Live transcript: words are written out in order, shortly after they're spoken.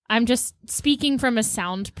I'm just speaking from a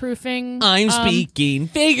soundproofing. I'm speaking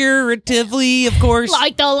figuratively, of course.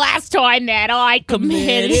 Like the last time that I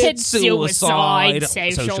committed suicide.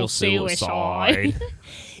 social suicide.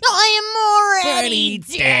 I am already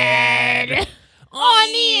dead on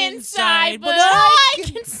the inside, but I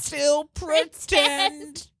can still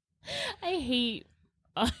pretend. I hate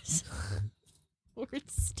us. We're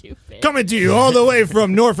stupid. Coming to you all the way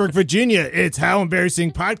from Norfolk, Virginia, it's How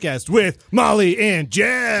Embarrassing Podcast with Molly and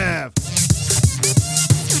Jeff. Is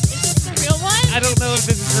this the real one? don't know if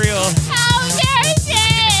this is real. How embarrassing!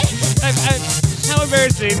 How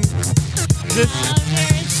embarrassing.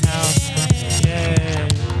 How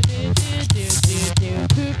embarrassing.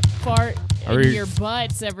 Poop fart in your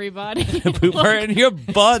butts, everybody. Poop fart in your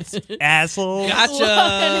butts, asshole.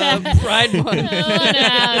 Gotcha. Pride Month.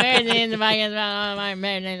 My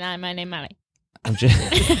name Molly. I'm Jeff.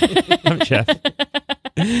 I'm Jeff.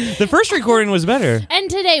 The first recording was better. And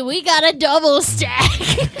today we got a double stack.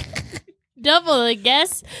 Double the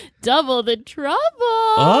guests, double the trouble.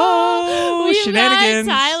 Oh, We've shenanigans.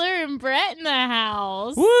 got Tyler and Brett in the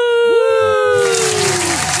house. Woo!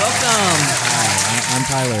 Welcome. Hi, I'm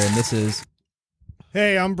Tyler, and this is...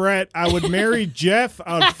 Hey, I'm Brett. I would marry Jeff.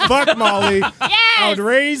 I would fuck Molly. Yes! I would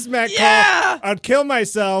raise Metcalf. Yeah! I'd kill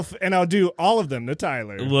myself, and I'll do all of them to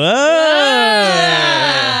Tyler. Whoa!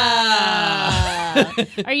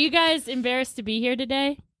 Are you guys embarrassed to be here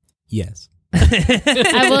today? Yes.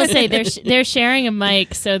 I will say they're sharing a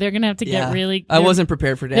mic, so they're gonna have to get really. I wasn't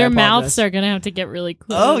prepared for that. Their mouths are gonna have to get really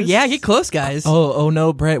close. Oh yeah, get close, guys. Oh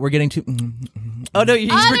no, Brett, we're getting too... Oh no, he's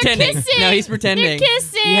they're pretending. kissing. No, he's pretending. They're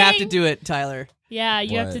kissing. You have to do it, Tyler. Yeah,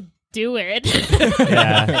 you have What? to do it.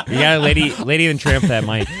 Yeah, you got Lady and Tramp that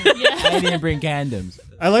mic. I didn't bring condoms.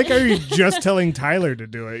 I like how you're just telling Tyler to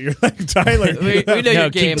do it. You're like, Tyler. We know No, your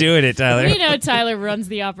keep game. doing it, Tyler. We know Tyler runs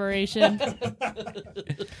the operation.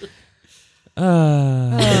 Recharge.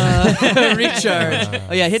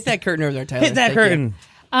 Oh yeah, hit that curtain over there, Tyler. Hit that Thank you.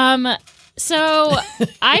 curtain. So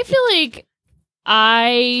I feel like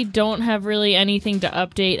I don't have really anything to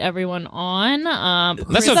update everyone on.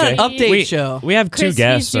 That's It's not okay. an update show. We have two Chris,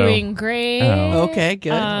 guests, he's so doing great. Oh. Okay,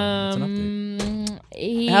 good. How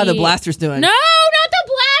the blasters doing? No, not the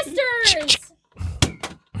blasters.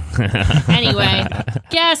 Anyway,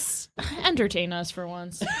 guests, entertain us for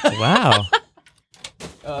once. wow.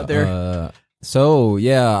 They're So,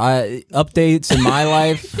 yeah, updates in my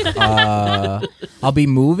life. I'll be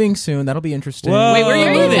moving soon. That'll be interesting. Whoa. Wait, where are you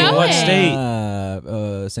Where are you moving? going? What state?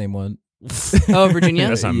 Same one. Oh, Virginia.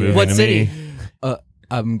 That's not Yeah. moving What to city? me.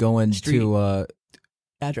 I'm going Street. to...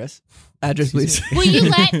 Address, please. Will you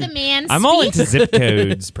let the man speak? I'm all into zip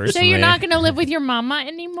codes, personally. So you're not going to live with your mama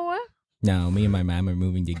anymore? No, me and my mom are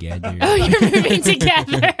moving together. Oh, you're moving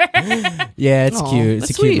together. Yeah, it's Aw, cute. It's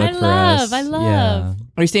that's a cute sweet. look for us. I love. Yeah.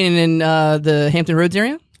 Are you staying in the Hampton Roads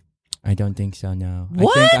area? I don't think so, no.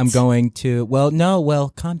 What? I think I'm going to... Well,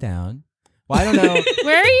 calm down. Well, I don't know.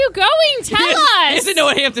 Where are you going? Tell He us. doesn't know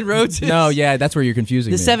what Hampton Roads is. No, yeah, that's where you're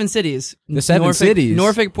confusing The me. 7 cities. The 7 Norfolk, cities.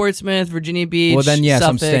 Norfolk, Portsmouth, Virginia Beach. Well, then, yes,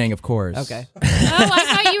 I'm Suffolk. staying, of course. Okay. Oh,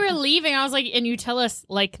 I thought you were leaving. I was like, and you tell us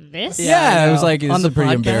like this? Yeah, I Yeah, it was know. like, this On is the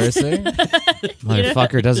pretty podcast. embarrassing.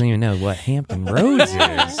 Motherfucker doesn't even know what Hampton Roads is.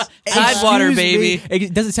 Tidewater, Excuse baby. me.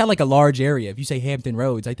 It doesn't sound like a large area. If you say Hampton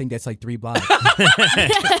Roads, I think that's like 3 blocks.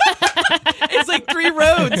 It's like 3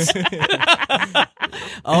 roads.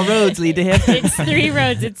 All roads lead to Hampton. It's 3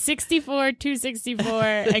 roads. It's 64, 264,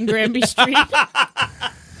 and Granby Street.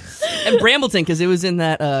 And Brambleton, because it was in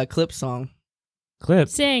that Clip song. Clip.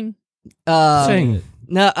 Sing. Sing.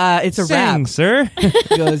 No, it's a Sing, rap. sir.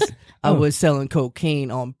 It goes, I was selling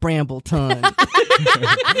cocaine on Brambleton.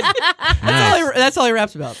 That's all he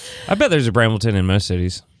raps about. I bet there's a Brambleton in most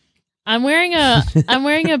cities. I'm wearing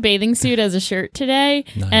a bathing suit as a shirt today,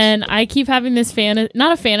 Nice. and I keep having this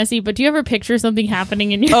not a fantasy, but do you ever picture something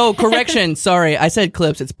happening in your? Oh, correction. Sorry. I said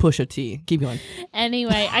Clips. It's Pusha T. Keep going.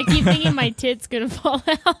 Anyway, I keep thinking my tit's gonna fall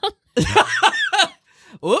out.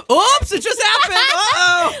 Oops, it just happened.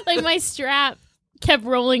 Uh-oh. Like my strap kept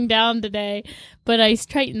rolling down today, but I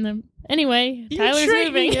straightened them. Anyway, Tyler's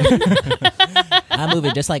moving. I'm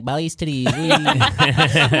moving just like Molly's titties.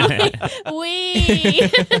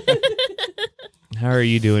 Wee. How are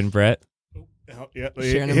you doing, Brett? Oh, yeah,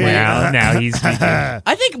 Sharing a Now he's speaking.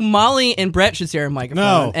 I think Molly and Brett should share a microphone.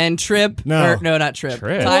 No. And Trip. No. No, not Trip.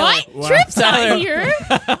 Trip. Tyler. What? Trip's Tyler. not here.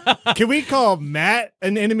 Can we call Matt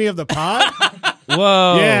an enemy of the pod?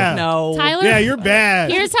 Whoa. Yeah. No. Tyler. Yeah, you're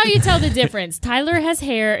bad. Here's how you tell the difference. Tyler has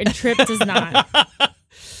hair and Trip does not.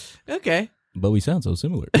 Okay. But we sound so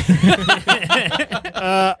similar.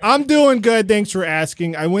 I'm doing good. Thanks for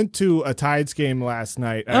asking. I went to a Tides game last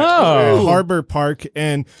night at Harbor Park,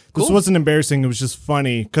 and this wasn't embarrassing. It was just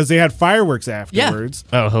funny because they had fireworks afterwards.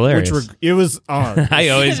 Oh, hilarious. It was on. I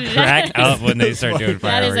always crack up when they start doing That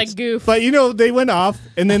fireworks. is a goof. But they went off,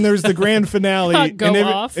 and then there's the grand finale, Go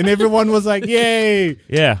off. and everyone was like, "Yay!"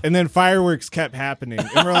 Yeah. And then fireworks kept happening, and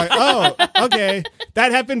we're like, "Oh, okay."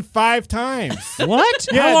 That happened 5 times. What?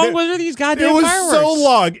 Yeah, How long were these goddamn It was fireworks? so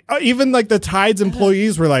long. Even like the Tides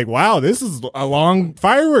employees were like, "Wow, this is a long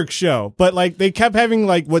fireworks show." But like they kept having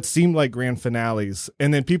like what seemed like grand finales,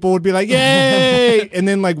 and then people would be like, "Yay!" and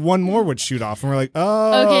then like one more would shoot off, and we're like,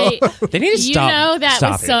 "Oh." Okay, They need to you stop. know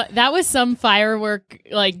Stop it. that was some firework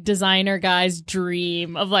like designer guy's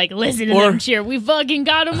dream of like listen to Or- them cheer. We fucking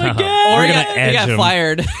got him again. We're He gonna got, edge him.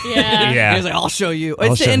 fired. Yeah. Yeah. He was like, I'll show you.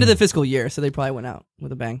 I'll It's the show end of you. the fiscal year, so they probably went out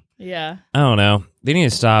with a bang. Yeah. I don't know. They need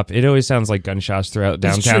to stop. It always sounds like gunshots throughout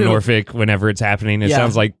downtown true. Norfolk whenever it's happening. It Yeah.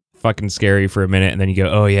 sounds like fucking scary for a minute, and then you go,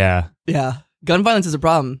 oh, yeah. Yeah. Gun violence is a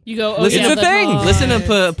problem. You go. Oh, Listen- yeah, It's a thing. oh. Listen to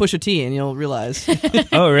Pusha T and you'll realize.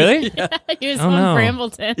 Oh, really? He was Oh, on no.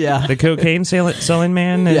 Brambleton. Yeah. The cocaine selling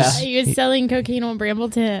man? Is, Yeah. He was selling cocaine on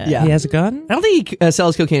Brambleton. Yeah. He has a gun? I don't think he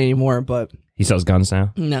sells cocaine anymore, but He sells guns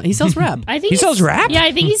now. no, he sells rap. I think He sells he's- rap? Yeah,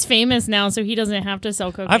 I think he's famous now, so he doesn't have to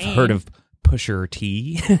sell cocaine. I've heard of Pusher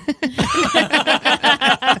T.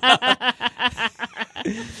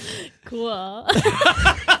 Cool.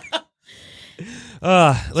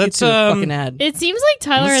 Let's Get to the fucking ad. It seems like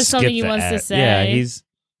Tyler let's has something skip he the wants to ad. say. Yeah,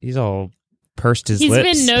 he's all pursed his He's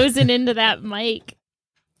lips. been nosing into that mic.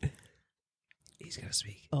 He's gonna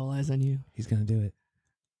speak. All eyes on you. He's gonna do it.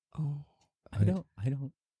 Oh.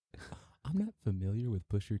 I'm not familiar with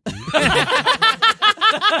Pusher T.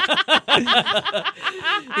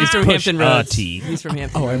 He's from Push Hampton a Roads. T. He's from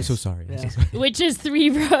Hampton Oh, I'm Roads. so sorry. I'm Yeah. so sorry. Which is 3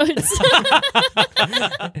 roads.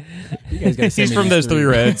 You guys gotta send He's me from these those 3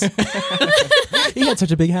 reds. He had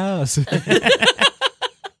such a big house.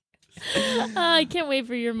 I can't wait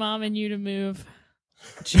for your mom and you to move.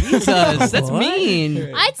 Jesus, that's What? mean.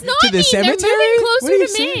 It's not To the me. cemetery? They're moving What are closer you to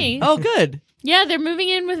saying? me. Oh, good. Yeah, they're moving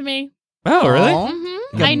in with me. Oh, really? Aw.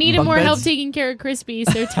 hmm got I needed bunk more help beds? taking care of Crispy,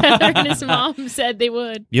 so Tyler and his mom said they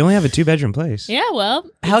would. You only have a 2-bedroom place. Yeah, well,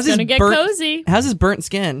 How's it's his gonna get burnt- cozy. How's his burnt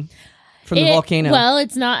skin from the It- volcano? Well,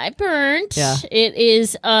 it's not burnt. Yeah. It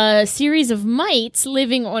is a series of mites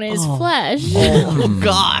living on his flesh, oh,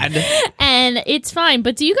 God. and it's fine.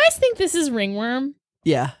 But do you guys think this is ringworm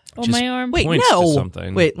Yeah. on Just my arm? Wait, Points to no.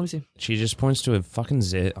 something. Wait, let me see. She just points to a fucking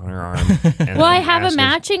zit on her arm. and Well, I then have a asks her-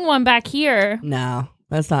 matching one back here. No,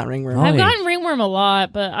 that's not ringworm. Oh. I've Right. gotten ringworm a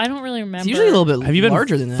lot, but I don't really remember. It's usually a little bit Have you been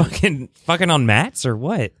larger than that. fucking on mats or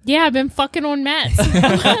what? Yeah, I've been fucking on mats.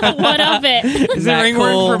 What of it? Is it Matt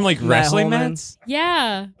ringworm Cole, from like Matt wrestling Holman. mats?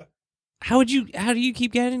 Yeah, How do you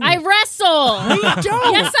keep getting I it? wrestle.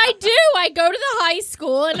 Yes, I do. I go to the high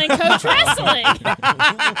school and I coach wrestling.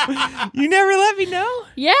 You never let me know.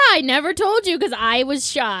 Yeah, I never told you because I was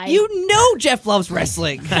shy. You know Jeff loves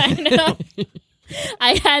wrestling. I know.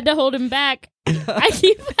 I had to hold him back. I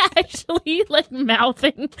keep actually like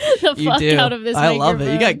mouthing the You fuck do. out of this. I love it.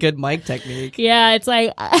 You got microphone. good mic technique. Yeah, it's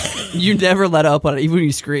like You never let up on it, even when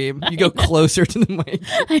you scream. You go closer to the mic.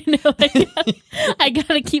 I know. I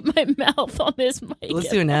gotta keep my mouth on this mic. Let's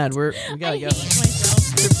do an ad. We I gotta hate go. myself.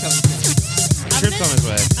 I'm Trip's on his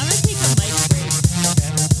way. gonna take a mic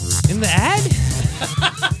break. In the ad?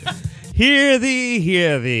 Hear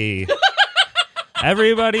thee.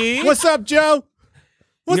 Everybody, What's up, Joe?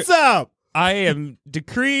 What's up, I am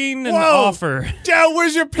decreeing an Whoa. offer. Joe?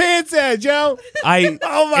 Where's your pants at, Joe? I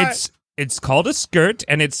Oh my! it's called a skirt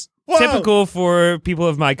and it's Whoa. typical for people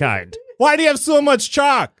of my kind. Why do you have so much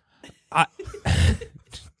chalk?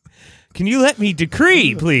 Can you let me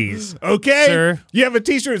decree, please? Okay, Sir. You have a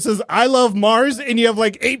T-shirt that says "I love Mars," and you have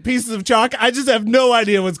like 8 pieces of chalk. I just have no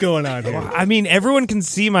idea what's going on here. I mean, everyone can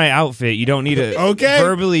see my outfit. You don't need to Okay.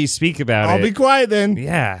 verbally speak about I'll it. be quiet then.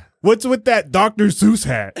 Yeah. What's with that Dr. Seuss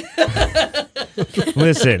hat?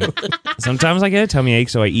 Listen, sometimes I get a tummy ache,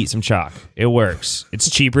 so I eat some chalk. It works. It's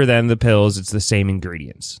cheaper than the pills. It's the same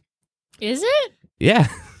ingredients. Is it? Yeah.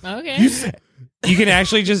 Okay. You can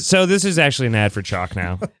actually just... So this is actually an ad for chalk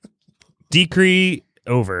now. Decree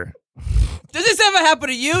over. Does this ever happen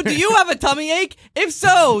to you? Do you have a tummy ache? If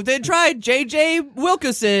so, then try JJ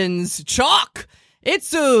Wilkerson's chalk. It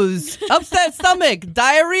soothes upset stomach,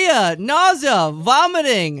 diarrhea, nausea,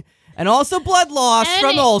 vomiting, and also blood loss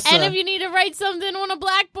from ulcer. And if you need to write something on a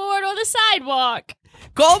blackboard or the sidewalk.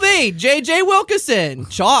 Call me, JJ Wilkerson.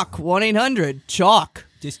 Chalk, 1-800-CHALK.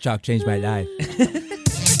 This chalk changed my life.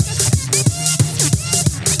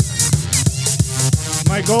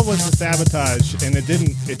 My my goal was to sabotage, and it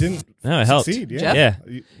didn't. It didn't. No, it helped. Succeed. Yeah. Jeff?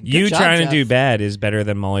 Yeah. You job, trying Jeff. to do bad is better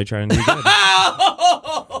than Molly trying to do good.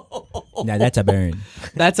 Now that's a burn.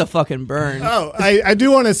 That's a fucking burn. Oh, I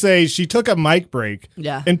do want to say she took a mic break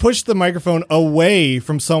Yeah. and pushed the microphone away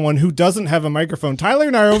from someone who doesn't have a microphone. Tyler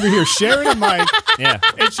and I are over here sharing a mic, Yeah.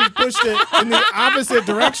 and she pushed it in the opposite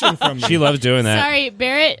direction from me. She loves doing that. Sorry,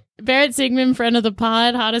 Barrett Sigmund, friend of the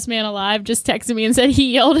pod, hottest man alive, just texted me and said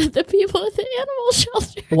he yelled at the people at the animal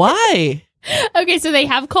shelter. Why? Okay, so they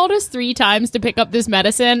have called us 3 times to pick up this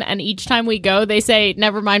medicine, and each time we go, they say,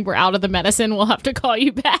 "Never mind, we're out of the medicine. We'll have to call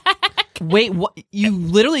you back." Wait, what? You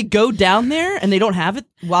literally go down there and they don't have it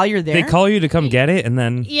while you're there? They call you to come get it, and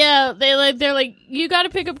then Yeah, they're like, "You got to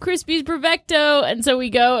pick up Crispy's Bravecto," and so we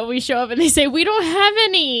go and we show up, and they say, "We don't have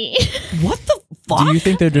any." What the fuck? Do you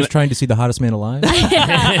think they're just trying to see the hottest man alive?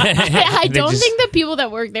 I They don't just- think the people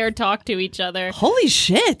that work there talk to each other. Holy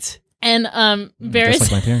shit. And Barrett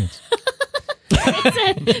Just like my parents.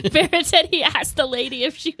 Barrett said he asked the lady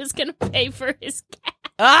if she was going to pay for his cat.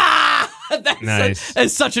 Ah! That's, Nice.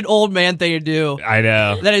 that's such an old man thing to do. I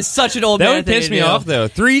know. That is such an old That man would thing piss to me do. off though.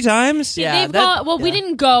 3 times? Yeah, They've that- we yeah.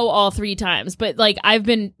 didn't go all 3 times, but like I've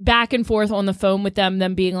been back and forth on the phone with them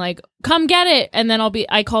being like, "Come get it," and then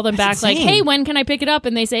I call them That's back like, insane. "Hey, when can I pick it up?"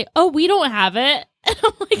 And they say, "Oh, we don't have it." And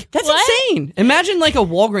I'm like, That's what? insane. Imagine like a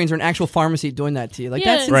Walgreens or an actual pharmacy doing that to you. Like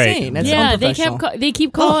Yeah. that's Right. insane. That's Yeah, unprofessional. they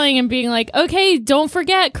keep calling and being like, "Okay, don't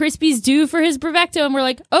forget, Crispy's due for his Bravecto," and we're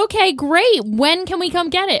like, "Okay, great. When can we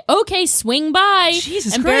come get it?" "Okay, swing by."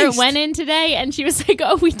 Jesus and Barrett Christ. went in today, and she was like,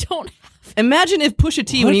 "Oh, we don't." Imagine if Pusha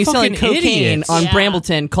T, What when he was selling fucking cocaine idiots. on Yeah.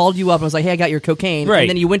 Brambleton, called you up and was like, "Hey, I got your cocaine." Right. And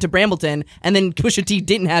then you went to Brambleton, and then Pusha T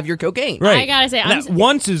didn't have your cocaine. Right. I gotta say, Now,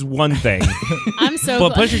 once is one thing, I'm so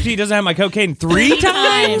but glad. Pusha T doesn't have my cocaine 3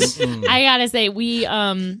 times. I gotta say,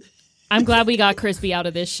 I'm glad we got Crispy out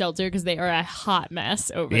of this shelter because they are a hot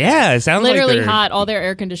mess over there. Yeah, it sounds Literally like they're- hot. All their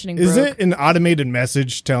air conditioning Is broke. it an automated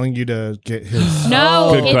message telling you to get his?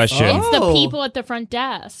 No, Good it's, question. It's the Oh. people at the front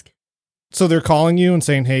desk. So they're calling you and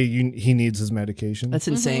saying, "Hey, he needs his medication." That's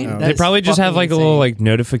insane. Mhm. That They is probably just have fucking like a little insane. like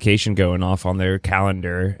notification going off on their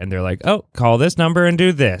calendar, and they're like, "Oh, call this number and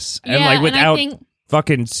do this," and Yeah, like and I without think,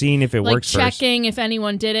 fucking seeing if it like works first. checking if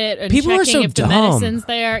anyone did it and People are checking so if the dumb. medicine's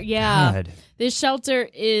there. Yeah, God. this shelter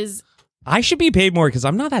is. I should be paid more because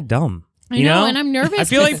I'm not that dumb. I you know, and I'm nervous. I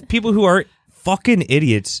feel 'cause- like people who are fucking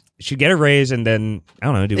idiots should get a raise, and then I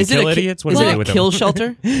don't know, do we Is it kill a ki- idiots? What is do we it do a with kill them?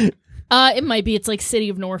 shelter? it might be. It's like City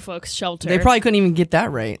of Norfolk's shelter. They probably couldn't even get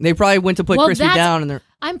that right. They probably went to put Well, Crispy that's- down, and they're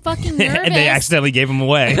I'm fucking nervous. and they accidentally gave him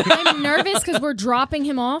away. I'm nervous because we're dropping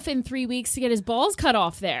him off in 3 weeks to get his balls cut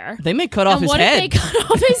off there. they may cut off And his what head. if they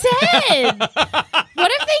cut off his head?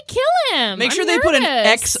 What if they kill him? Make sure I'm they put an nervous.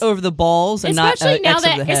 X over the balls and especially not now X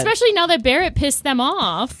over the head. especially now that Barrett pissed them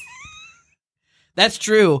off. That's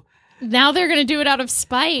true. Now they're gonna do it out of Oh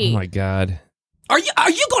spite. my god. Are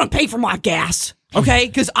you going to pay for my gas? Okay,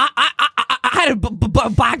 because I had to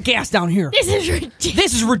buy gas down here. This is ridiculous.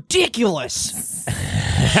 This is ridiculous.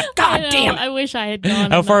 God damn it. I wish I had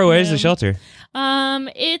gone. How and far not away is the him. shelter?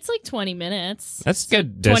 It's like 20 minutes. That's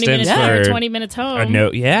good 20 distance minutes there, for 20 minutes home. a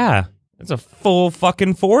note. Yeah, that's a full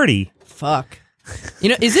fucking 40. Fuck. You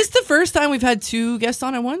know, is this the first time we've had 2 guests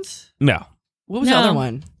on at once? No. What was the No. other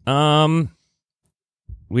one?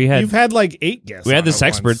 We had You've had like 8 guests. we had on the at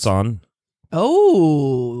Sexperts once. on.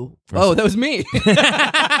 Oh, that was me.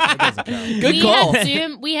 Good call.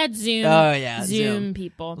 We had Zoom. Oh, yeah, Zoom Zoom.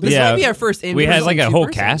 people. This Yeah. might be our first in We had like a whole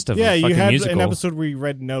person. cast of Yeah, a you fucking had musical. an episode where you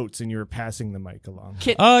read notes and you were passing the mic along.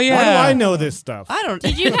 Oh yeah. Why do I know this stuff? I don't.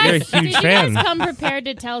 Did you You're a guys? huge Did you fan. guys come prepared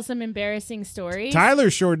to tell some embarrassing stories? Tyler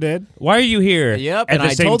sure did. Why are you here? Yep, At and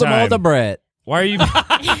the I same told them all time? to Brett. Why are you?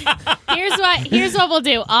 Here's what we'll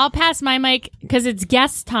do. I'll pass my mic because it's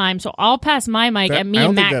guest time, so I'll pass my mic, That- and me I don't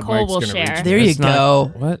and think Matt that Cole mic's will gonna share. reach There you It's not-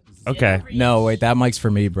 go. What? Okay. No, wait, that mic's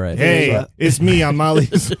for me, Brett. Hey, it's me on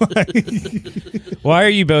Molly's mic. Why are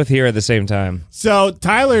you both here at the same time? So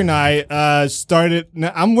Tyler and I started.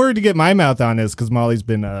 Now, I'm worried to get my mouth on this because Molly's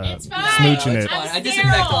been It's fine. smooching it. I'm I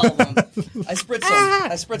disinfect all of them. I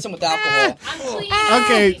spritz them with alcohol. I'm clean.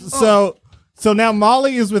 Okay, so now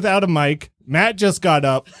Molly is without a mic. Matt just got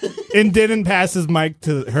up and didn't pass his mic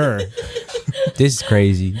to her. This is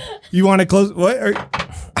crazy. You want to close? What?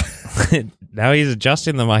 Now he's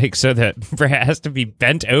adjusting the mic so that Brett has to be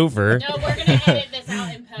bent over. No, we're gonna edit this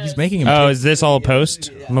out in post. He's making him. Oh, is this all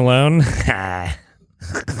post, Malone?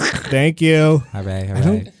 Thank you. All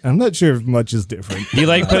right. I'm not sure if much is different. Do you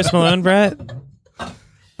like Post Malone, Brett?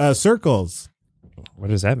 Circles. What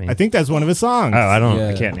does that mean? I think that's one of his songs. Oh, I don't.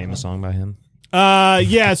 I Yeah. can't name a song by him.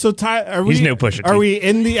 Yeah. So are we? He's no Pusha T. Are we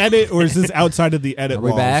in the edit, or is this outside of the edit? Are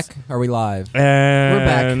we walls? back? Are we live?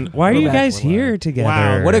 And back. why are We're you back. guys here together?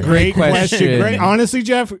 Wow, What a great question. Great, honestly,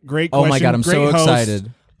 Jeff, great question. Oh my God, I'm great so host.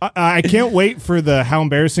 excited. I can't wait for the How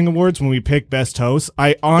Embarrassing Awards when we pick best host.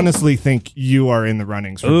 I honestly think you are in the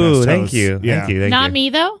runnings for Ooh, best thank host. you. Yeah. Thank you. Thank Not you. me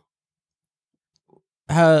though.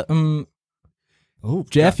 Oh,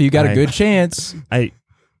 Jeff, you got a I- good chance. Thank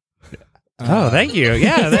you.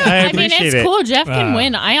 Yeah, I I mean, appreciate it's it. cool. Jeff can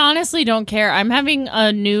win. I honestly don't care. I'm having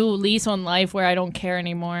a new lease on life where I don't care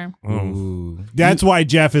anymore. Ooh. That's why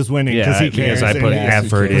Jeff is winning because Yeah, he cares. because I put and he-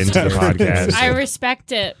 effort into the podcast. I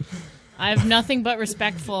respect it. I have nothing but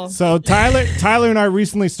respectful. So Tyler and I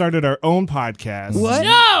recently started our own podcast. What?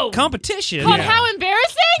 No! Competition. Called How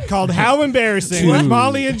Embarrassing? Called How Embarrassing with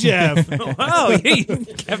Molly and Jeff. Oh, you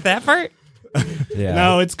kept that part? Yeah.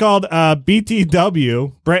 No, it's called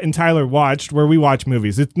BTW. Brett and Tyler watched, where we watch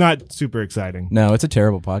movies. It's not super exciting. No, it's a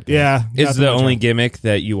terrible podcast. Yeah. Is nothing the much only on. gimmick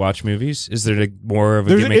that you watch movies? Is there more of a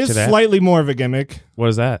There gimmick is to that? slightly more of a gimmick. What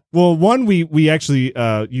is that? Well, one, we actually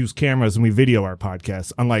use cameras and we video our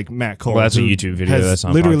podcast, unlike Matt Cole. Well, that's a who YouTube video, has that's not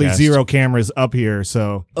a literally podcast. 0 cameras up here.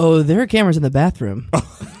 So Oh, there are cameras in the bathroom.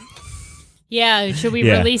 Yeah, should we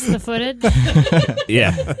Yeah. release the footage?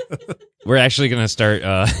 Yeah. We're actually going to start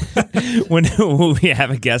when we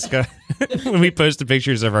have a guest when we post the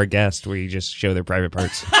pictures of our guest, we just show their private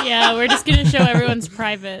parts. Yeah, we're just going to show everyone's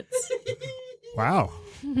privates. wow,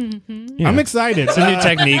 Yeah. I'm excited. It's a new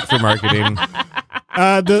technique for marketing.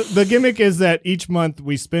 The gimmick is that each month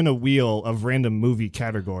we spin a wheel of random movie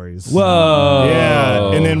categories. Whoa.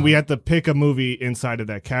 Yeah, and then we have to pick a movie inside of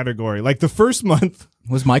that category. Like the first month,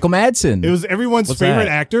 Was Michael Madsen. it was everyone's What's favorite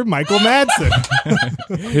that? actor, Michael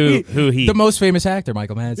Madsen. Who he? the most famous actor,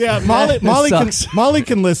 Michael Madsen. Yeah, Molly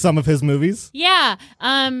can list some of his movies. Yeah,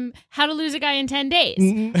 How to Lose a Guy in 10 Days,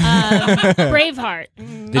 Braveheart,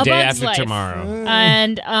 the A day Bug's after Life, tomorrow.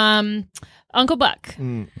 and Uncle Buck.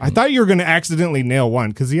 I thought you were going to accidentally nail one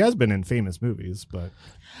because he has been in famous movies, but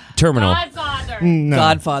Terminal. Godfather. no.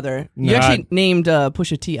 Godfather. You No, actually named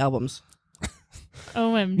Pusha T albums.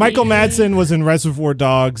 OMG. Michael Madsen was in Reservoir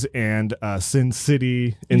Dogs and Sin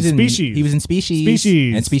City and Species. He was in Species.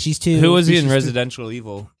 Species. And Species 2. Who was he in Species Residential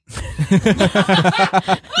Evil?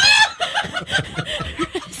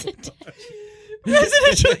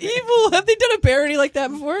 Residential Evil. Have they done a parody like that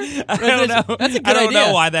before? I don't know. That's a good I don't idea.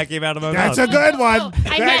 know why that came out of my That's mouth. a good one. Oh,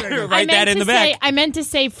 I Write meant that in to the back. I meant to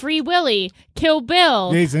say Free Willy, Kill Bill,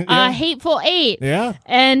 Yeah, he's in- yeah. Hateful Eight, Yeah.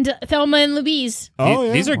 and Thelma and Louise. Oh,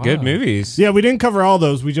 yeah. These are good Wow. movies. Yeah, we didn't cover all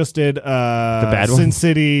those. We just did bad Sin ones?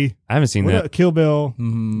 City, I haven't seen that. Kill Bill,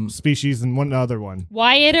 Mm-hmm. Species, and one other one.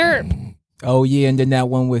 Wyatt Earp. Oh, yeah, and then that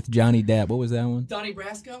one with Johnny Depp. What was that one? Donnie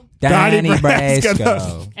Brasco? Donnie Donnie Brasco.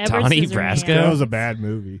 Brasco. Edward Donnie Scissorhands. Brasco? That was a bad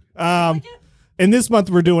movie. And this month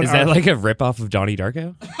we're doing Is that like a ripoff of Johnny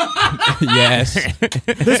Darko? Yes.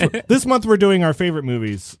 this month we're doing our favorite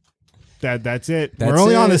movies. That's it. That's we're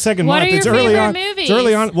only on it. the second What month. are your It's early favorite on. movies? It's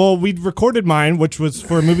early on. Well, we recorded mine, which was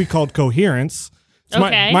for a movie called Coherence. It's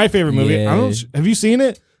Okay. my favorite movie. I Yeah. don't, have you seen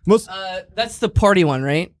it? That's the party one,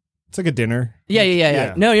 right? It's like a dinner. Yeah.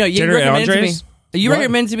 Yeah. No, you Dinner at recommended it to me. Andres? You What?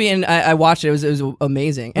 recommended it to me, and I watched it. It was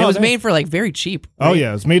amazing. And Oh, it was thanks. made for like very cheap. Oh right?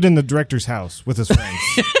 yeah, it was made in the director's house with his friends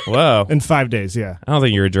Whoa. in 5 days. Yeah. I don't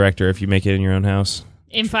think you're a director if you make it in your own house.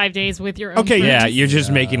 In 5 days with your own Okay, friends. Yeah, you're just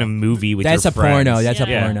making a movie with That's your a friends. porno. That's a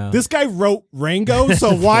Yeah. porno. This guy wrote Rango,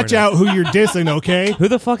 so watch out who you're dissing. Okay. Who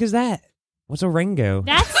the fuck is that? What's a Ringo?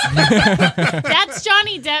 That's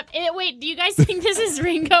Johnny Depp. Wait, do you guys think this is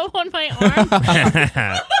Ringo on my arm?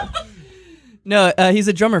 No, he's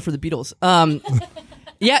a drummer for the Beatles.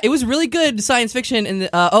 Yeah, it was really good science fiction. And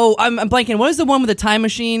I'm blanking. What is the one with the time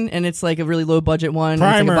machine? And it's like a really low budget one. It's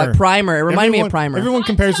like Primer. about Primer. It reminded me of Primer. Everyone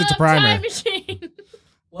compares it to Primer. Time Machine.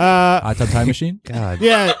 Hot Tub Time Machine? God,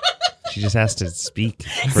 Yeah, she just has to speak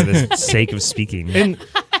for the sake of speaking. and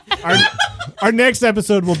our next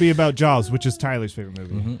episode will be about Jaws, which is Tyler's favorite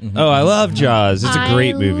movie. Oh, I love Jaws. It's a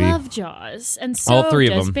great movie. I love Jaws, and so All three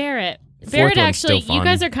of does them. Barrett. Fourth Barrett one's actually, still you fun.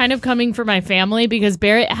 guys are kind of coming for my family because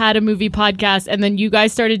Barrett had a movie podcast, and then you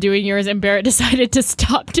guys started doing yours, and Barrett decided to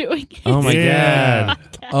stop doing it. Oh my Yeah. god.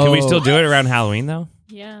 Oh, Can we still do it around Halloween though?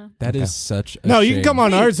 Yeah. That is such a No, you can shame. come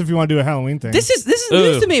on ours if you want to do a Halloween thing. This is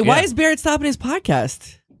news to me. Why yeah. is Barrett stopping his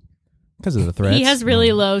podcast? Because of the threats. He has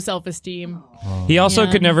really low self-esteem. He also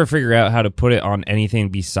Yeah. could never figure out how to put it on anything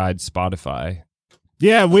besides Spotify.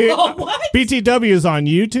 Yeah, BTW is on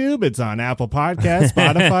YouTube. It's on Apple Podcasts,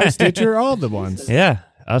 Spotify, Stitcher, all the ones. Yeah,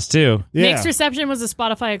 us too. Yeah. Mixed Reception was a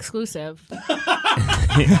Spotify exclusive.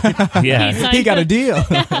 Yeah. He got a deal.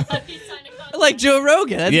 He signed a contract. Like Joe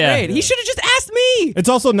Rogan. That's Yeah. great. He should have just asked me. It's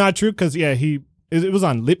also not true because he It was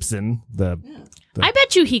on Libsyn. I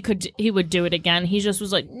bet you he would do it again. He just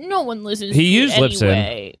was like, no one listens. He to used it Libsyn.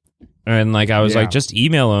 anyway. And like I was Yeah. like, just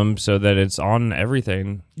email them so that it's on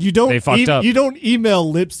everything. You don't. They fucked up. You don't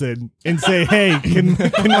email Libsyn and say, "Hey, can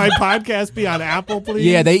my podcast be on Apple, please?"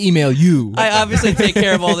 Yeah, they email you. I obviously take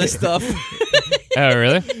care of all this stuff. Oh,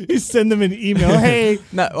 really? You send them an email. Hey,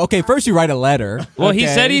 No, okay, first you write a letter. Well, he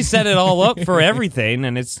okay? said he set it all up for everything,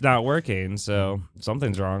 and it's not working. So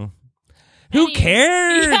something's wrong. Who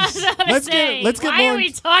cares? Yeah, that's what I'm Let's get- saying. let's get Why more are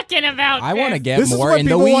we talking about I want to this? get this is more what in the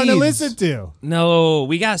people weeds. want to listen to. No,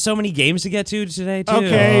 we got so many games to get to today, too.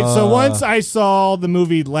 Okay, so once I saw the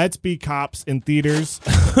movie Let's Be Cops in theaters,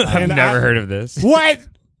 I've never heard of this. What?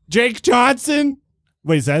 Jake Johnson?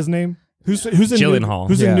 Wait, is that his name? Who's in Gyllenhaal.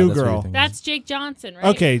 Who's Yeah, in New that's what Girl? you're thinking. That's Jake Johnson, right?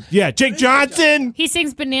 Okay, yeah, Jake Johnson. He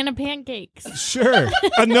sings Banana Pancakes. Sure.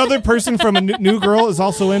 Another person from a New Girl is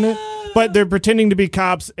also in it, but they're pretending to be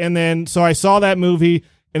cops. And then, so I saw that movie,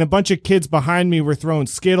 and a bunch of kids behind me were throwing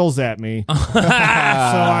Skittles at me. So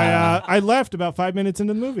I left about 5 minutes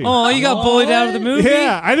into the movie. Oh, you got bullied out of the movie?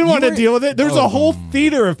 Yeah, I didn't want to deal with it. There's a whole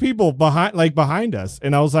theater of people behind us,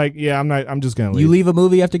 and I was like, "Yeah, I'm just gonna leave." You leave a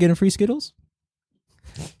movie after getting free Skittles?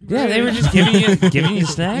 Yeah, they were just giving you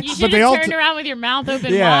snacks. You But should they have all turned around with your mouth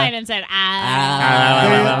open Yeah. wide and said,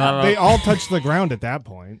 They all touched the ground at that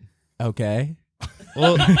point. Okay.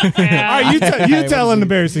 Well, All right, you tell an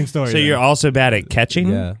embarrassing story. so then. you're also bad at catching?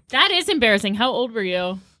 Yeah. That is embarrassing. How old were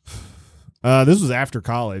you? This was after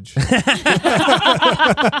college.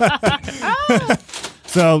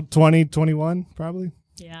 So 2021 probably.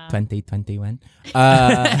 Yeah. 2021.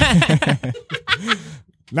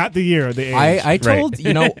 Not the year, the age. I told,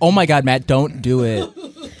 oh my God, Matt, don't do it.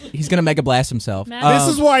 He's going to mega blast himself. Matt- This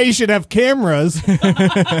is why you should have cameras.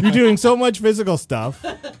 You're doing so much physical stuff.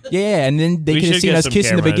 Yeah, and then they We could have should seen get us some kiss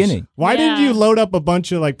in the cameras. beginning. Why didn't Yeah. you load up a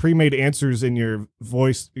bunch of like pre-made answers in your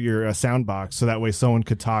voice, your sound box, so that way someone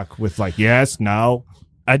could talk with like yes, no.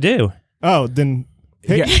 I do. Oh, then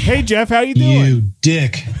hey, Yeah. hey Jeff, how you doing? You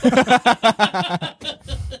dick.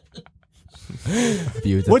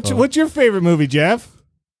 Beautiful. What's your favorite movie, Jeff?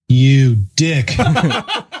 You dick.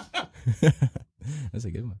 That's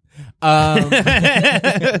a good one.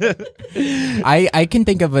 I can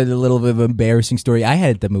think of a little bit of an embarrassing story I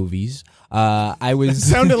had at the movies. I was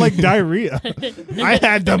Sounded like diarrhea. I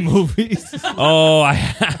had the movies. Oh,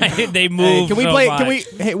 they Hey, moved. can we so play? much. Can we?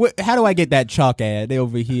 Hey, how do I get that chalk ad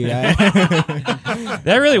over here?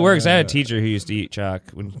 That really works. I had a teacher who used to eat chalk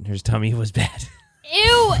when his tummy was bad.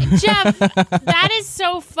 Ew, Jeff, that is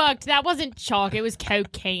so fucked. That wasn't chalk. It was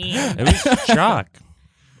cocaine. It was chalk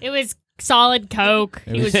It was solid coke.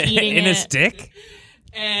 He was eating in it. a stick.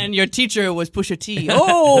 And your teacher was Pusha T.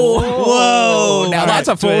 Oh, Whoa! Now that's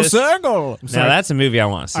a full twist. circle. Now that's a movie I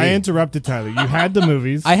want to see. I interrupted Tyler. You had the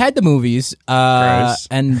movies. I had the movies, Gross.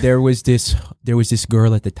 and there was this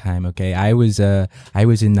girl at the time. Okay, I was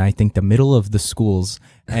in I think the middle of the schools,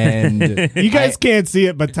 and You guys can't see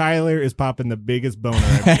it, but Tyler is popping the biggest boner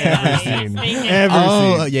I've ever seen. Ever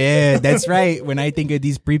Oh seen. yeah, that's right. When I think of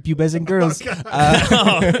these prepubescent girls,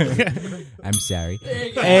 I'm sorry.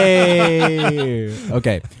 Hey,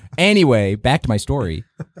 okay. Anyway, back to my story.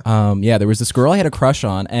 Yeah, there was this girl I had a crush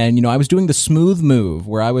on, and I was doing the smooth move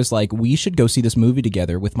where I was like, "We should go see this movie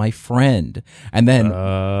together with my friend," and then,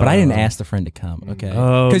 but I didn't ask the friend to come. Okay,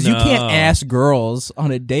 Oh, because you can't no. ask girls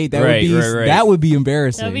on a date. That Right, would be right. that would be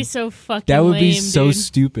embarrassing. That would be so fucking That would be lame, so dude.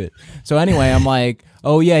 stupid. So anyway, I'm like,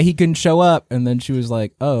 oh yeah, he can show up. And then she was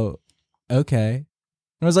like, oh, okay. And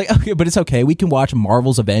I was like, okay, but it's okay. We can watch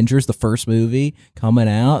Marvel's Avengers, the first movie coming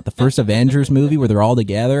out, the first Avengers movie where they're all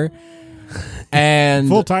together. And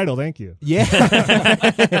Full title, thank you. yeah,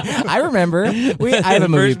 I remember. I have a the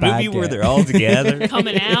movie first movie podcast. where they're all together.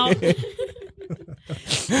 Coming out.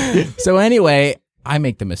 So anyway, I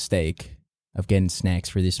make the mistake of getting snacks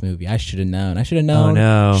for this movie. I should have known. Oh,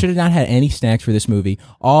 no. Should have not had any snacks for this movie.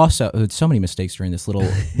 Also, so many mistakes during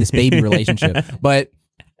this baby relationship. But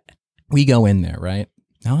we go in there, right?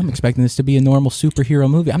 Now I'm expecting this to be a normal superhero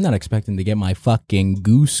movie. I'm not expecting to get my fucking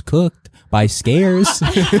goose cooked by Scares. Is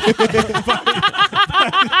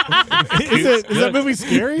that movie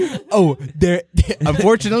scary? Oh,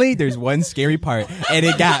 unfortunately, there's one scary part, and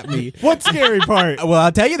it got me. What scary part? Well,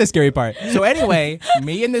 I'll tell you the scary part. So anyway,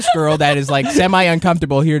 me and this girl that is like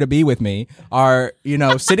semi-uncomfortable here to be with me are,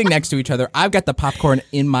 sitting next to each other. I've got the popcorn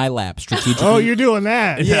in my lap strategically. Oh, you're doing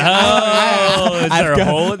that. Yeah. Oh, is there I've a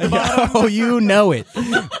hole at the bottom? Oh, you know it.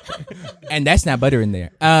 And that's not butter in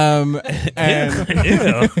there. And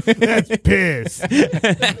That's piss.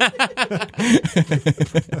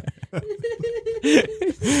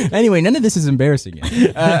 Anyway, none of this is embarrassing yet.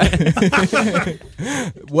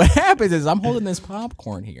 What happens is I'm holding this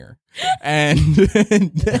popcorn here, and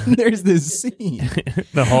then there's this scene.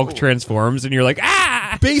 The Hulk transforms, and you're like,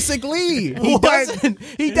 ah! Basically, he doesn't.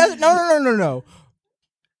 No.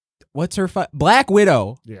 What's her Black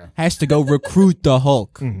Widow has to go recruit the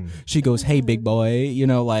Hulk. Mm-hmm. She goes, "Hey, big boy,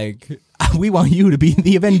 we want you to be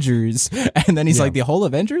the Avengers." And then he's like, "The whole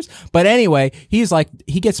Avengers?" But anyway, he's like,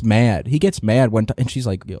 he gets mad. And she's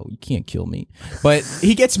like, "Yo, you can't kill me." But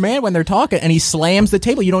he gets mad when they're talking, and he slams the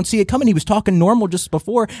table. You don't see it coming. He was talking normal just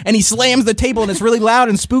before, and he slams the table, and it's really loud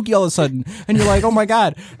and spooky all of a sudden. And you're like, "Oh my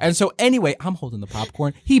God." And so anyway, I'm holding the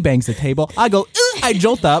popcorn. He bangs the table. I go, I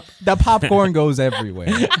jolt up. The popcorn goes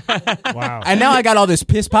everywhere. Wow. And now I got all this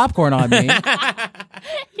pissed popcorn on me.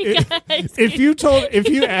 If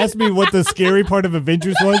you asked me what the scary part of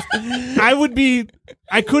Avengers was,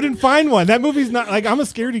 I couldn't find one. That movie's not like, I'm a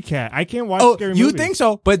scaredy cat. I can't watch scary movies. You think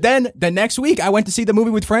so? But then the next week I went to see the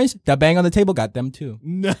movie with friends. The bang on the table got them too.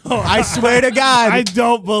 No. I swear to God. I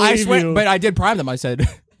don't believe you. But I did prime them. I said,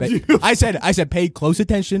 pay close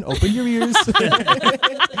attention. Open your ears.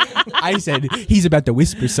 I said, he's about to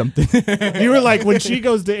whisper something. You were like, when she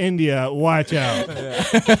goes to India, watch out.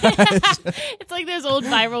 It's like those old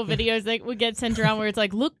viral videos that would get sent around where it's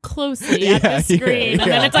like, look closely at the screen.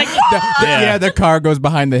 And then it's like, the car goes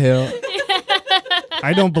behind the hill.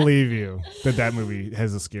 I don't believe you that movie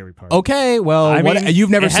has a scary part. Okay, well, you've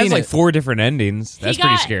never it seen has it. like 4 different endings. That's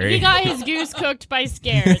pretty scary. He got his goose cooked by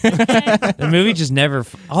scares. Okay? The movie just never.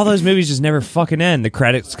 All those movies just never fucking end. The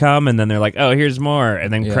credits come, and then they're like, "Oh, here's more,"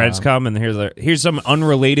 and then credits come, and here's some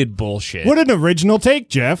unrelated bullshit. What an original take,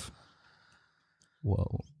 Jeff.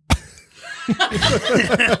 Whoa.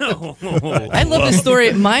 I love this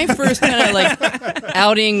story. My first kind of like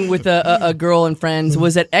outing with a girl and friends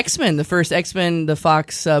was at X-Men, the first X-Men, the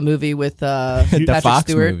Fox movie with Patrick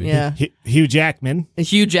Fox Stewart. movie. Yeah, Hugh Jackman. and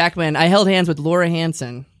Hugh Jackman. I held hands with Laura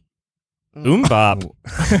Hansen. Bop.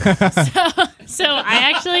 So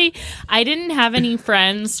I didn't have any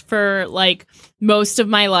friends for like most of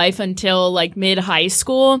my life until like mid high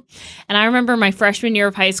school. And I remember my freshman year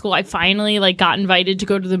of high school, I finally like got invited to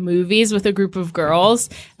go to the movies with a group of girls.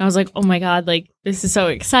 And I was like, oh my God, like this is so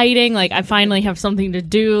exciting. Like I finally have something to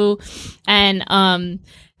do. And,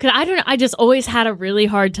 cause I just always had a really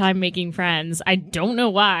hard time making friends. I don't know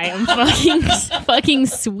why. I'm fucking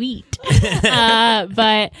sweet.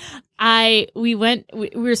 But we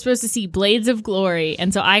were supposed to see Blades of Glory,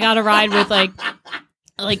 and so I got a ride with like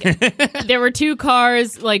there were 2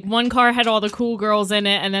 cars, like one car had all the cool girls in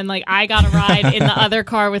it, and then like I got a ride in the other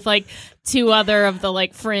car with like 2 other of the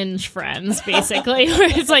like fringe friends, basically.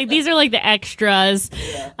 Where it's like these are like the extras.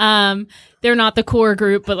 They're not the core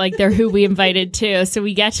group, but like they're who we invited to. So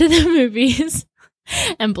we get to the movies,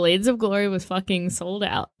 and Blades of Glory was fucking sold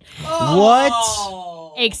out. What?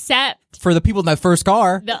 Except For the people in that first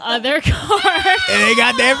car. the other car. And they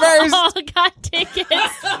got there first. All got tickets.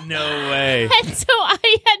 No way. And so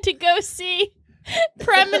I had to go see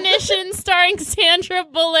Premonition starring Sandra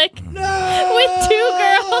Bullock with 2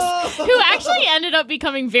 girls who actually ended up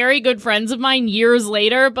becoming very good friends of mine years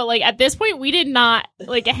later. But like at this point, we did not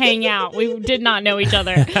like hang out. We did not know each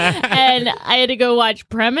other. And I had to go watch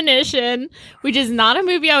Premonition, which is not a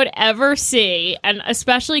movie I would ever see. And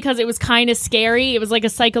especially because it was kind of scary. It was like a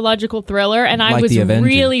psychological thriller. And I Like was The Avenger.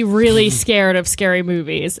 really, really scared of scary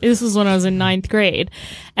movies. This was when I was in 9th grade.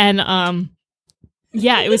 And,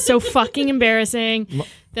 yeah, it was so fucking embarrassing.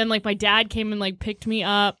 Then, like, my dad came and, like, picked me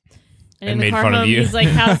up. And in the made car fun of home, you. he's like,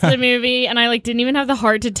 how's the movie? And I, like, didn't even have the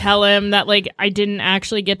heart to tell him that, like, I didn't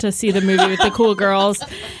actually get to see the movie with the cool girls.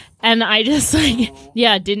 And I just, like,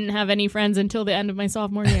 didn't have any friends until the end of my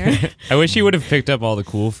sophomore year. I wish you would have picked up all the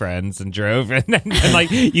cool friends and drove, and then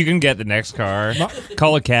like you can get the next car.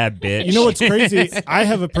 Call a cab, bitch. You know what's crazy? I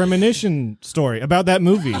have a premonition story about that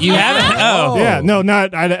movie. You haven't? Oh, Yeah, no,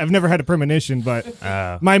 I've never had a premonition, but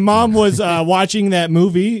my mom was watching that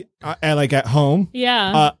movie at home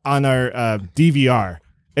Yeah. on our DVR.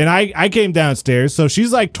 And I came downstairs, so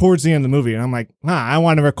she's like towards the end of the movie, and I'm like, I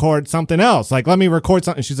want to record something else. Like, let me record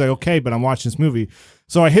something. She's like, okay, but I'm watching this movie.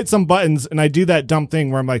 So I hit some buttons, and I do that dumb thing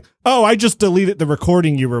where I'm like, oh, I just deleted the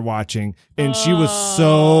recording you were watching. And she was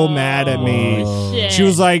so mad at me. Shit. She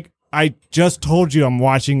was like, I just told you I'm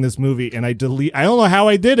watching this movie, and I don't know how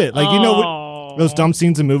I did it. Like, you know, those dumb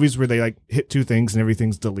scenes in movies where they like hit two things and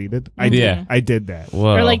everything's deleted. I did that.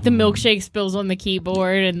 Whoa. Or like the milkshake spills on the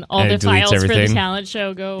keyboard and all And the it deletes files for the everything. talent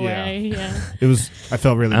show go away. Yeah. I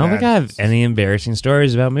felt really I don't bad. think I have any embarrassing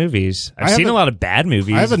stories about movies. I've I have seen a a- lot of bad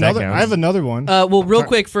movies. I have if that another. counts. I have another one. Well, real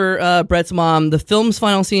quick for Brett's mom, the film's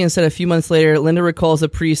final scene said a few months later, Linda recalls a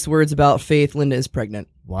priest's words about faith. Linda is pregnant.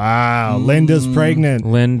 Wow, Linda's pregnant.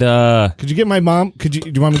 Linda. Could you get my mom? Do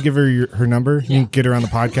you want me to give her her number? You can get her on the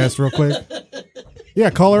podcast real quick. Yeah,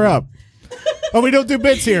 call her up. Oh, we don't do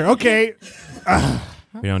bits here. Okay,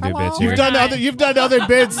 We don't do bits here. you've done other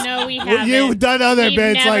bits. No, we haven't. You've done other We've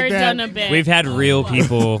bits never like that. done a bit. We've had real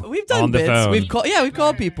people We've done on the bits. phone. We've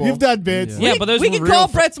called people. You've done bits. Yeah, but those we were can real call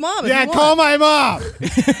fu- Brett's mom. If Yeah, you want. call my mom.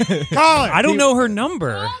 Call her. I don't know her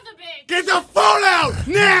number. Get the phone out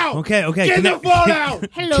now. Okay. Get Connect- the phone out.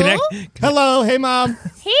 Hello? Connect- Hello, hey mom.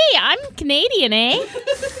 Hey, I'm Canadian, eh?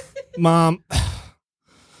 Mom,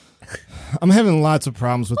 I'm having lots of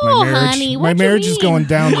problems with Oh, my marriage. honey, my what you marriage is mean? going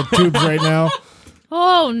down the tubes right now.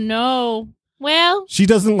 Oh, no. Well, She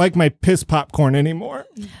doesn't like my piss popcorn anymore.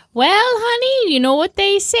 honey, you know what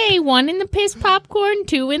they say. 1 in the piss popcorn,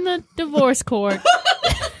 2 in the divorce court.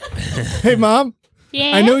 Hey mom,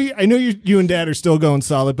 Yeah? I know you and Dad are still going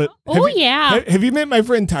solid, but Oh, yeah. have you met my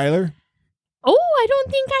friend Tyler? Oh, I don't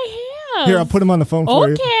think I have. Here, I'll put him on the phone for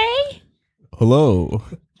you. Okay. Hello.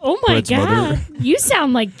 Oh, my Brett's God. mother. You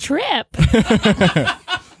sound like Trip.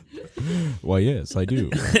 Why, yes, I do.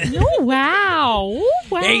 Oh, wow. Oh,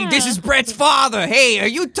 wow. Hey, this is Brett's father. Hey, are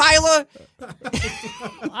you Tyler?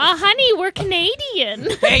 Honey, we're Canadian.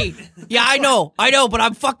 Hey, yeah, I know, but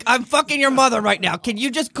I'm fucking your mother right now. Can you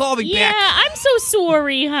just call me Yeah, back? I'm so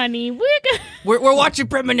sorry, honey. We're watching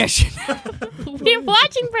Premonition. We're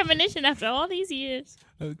watching Premonition after all these years.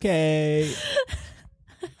 Okay.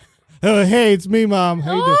 Oh, hey, it's me, Mom.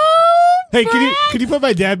 How you doing? Oh, Hey, Brett. could you put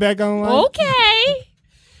my dad back on the line? Okay.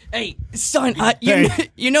 Hey, son, Hey.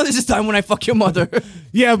 you know this is time when I fuck your mother.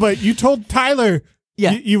 Yeah, but you told Tyler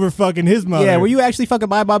Yeah. you were fucking his mother. Yeah, were you actually fucking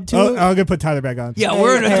my mom too? Oh, I'm gonna put Tyler back on. Yeah,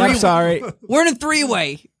 we're in a Hey, I'm three. sorry. We're in a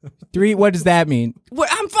three-way. What does that mean?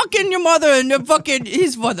 I'm fucking your mother and you're fucking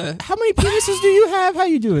his mother. How many penises do you have? How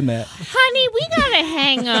you doing that? Honey, we gotta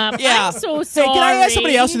hang up. Yeah. I'm so Hey, sorry. can I ask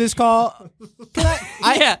somebody else to this call?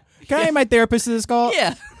 Yeah, Can I add my therapist to this call?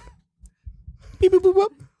 yeah. Beep, boop, boop, boop.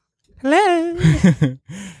 Hello.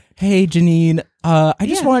 Hey, Janine. I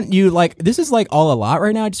just want you, this is all a lot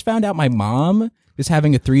right now. I just found out my mom is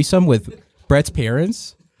having a threesome with Brett's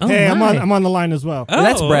parents. Hey, I'm my. on the line as well.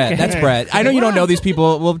 That's Brett. okay. That's Brett. I know you don't know these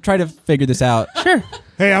people. We'll try to figure this out. Sure.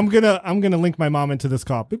 Hey, I'm gonna link my mom into this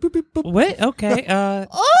call. Boop, boop, boop, boop. Wait. Okay.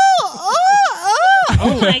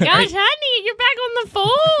 Oh my gosh, honey, you're back on the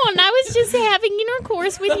phone. I was just having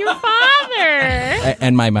intercourse with your father.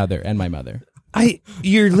 And my mother.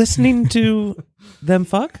 You're listening to them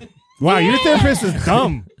fuck? Wow, your therapist is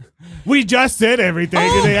dumb. We just said everything,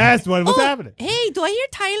 and they asked what's happening. Hey, do I hear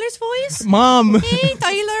Tyler's voice? Mom. Hey,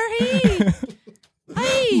 Tyler. Hey.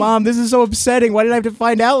 Hey. Mom, this is so upsetting. Why did I have to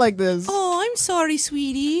find out like this? Oh, I'm sorry,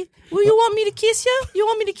 sweetie. Well, you want me to kiss you? You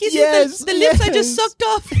want me to kiss Yes, you? The lips I yes. just sucked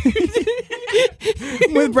off.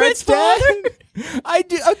 With Brett's dad? I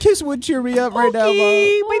do. A kiss would cheer me up right now,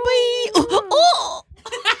 Okay, Mom. bye-bye. Oh.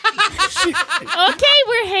 Okay,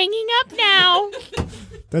 we're hanging up now.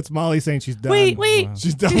 That's Molly saying she's done. Wait.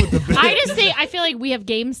 She's done with the bit. I feel like we have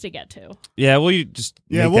games to get to. Yeah. Well, you just.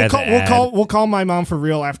 Yeah, make we'll call my mom for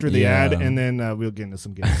real after the Yeah. ad, and then we'll get into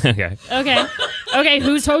some games. Okay. Okay,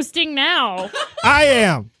 who's hosting now? I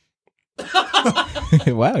am.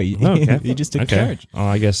 Wow, Okay. you just took Okay. charge. Oh,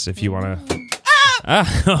 I guess if you want to.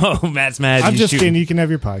 Oh, Matt's mad. I'm You just shoot- kidding. You can have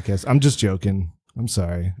your podcast. I'm just joking. I'm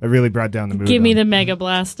sorry. I really brought down the mood. Give me on- the Mega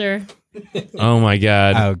Blaster. Oh my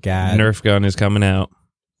God. Oh, God. Nerf gun is coming out.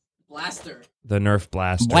 Blaster. The Nerf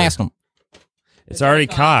blaster. Blast him. It's already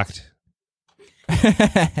cocked. You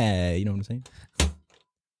know what I'm saying?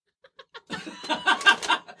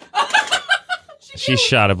 She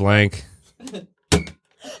shot a blank.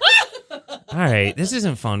 All right, this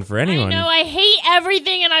isn't fun for anyone. I know, I hate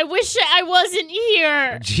everything and I wish I wasn't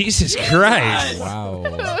here. Jesus Christ.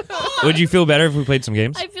 Wow. Would you feel better if we played some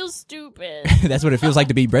games? I feel stupid. That's what it feels like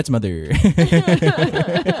to be Brett's mother.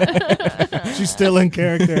 She's still in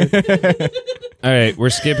character. All right, we're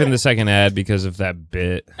skipping the second ad because of that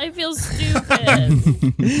bit. I feel stupid.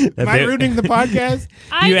 That Am I bit- ruining the podcast?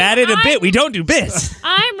 You added a bit. We don't do bits.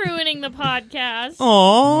 I'm ruining the podcast.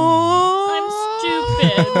 Aww. I'm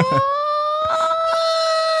stupid.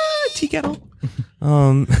 Tea kettle.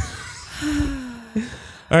 All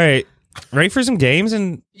right, ready for some games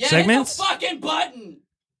and segments? Hit the fucking button.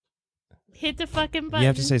 Hit the fucking button. You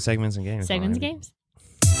have to say segments and games. segments Molly. games.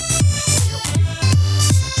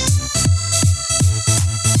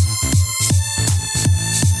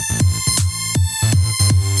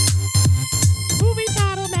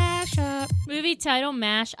 title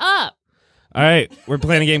mash up. All right, we're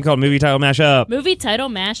playing a game called Movie Title Mashup. Movie title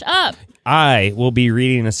mash up. I will be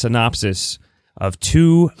reading a synopsis of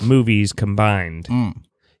 2 movies combined.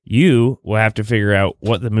 You will have to figure out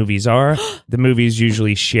what the movies are. The movies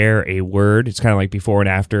usually share a word. It's kind of like before and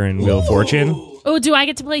after in Wheel of Fortune. Oh, do I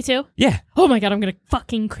get to play too? Yeah. Oh my god, I'm gonna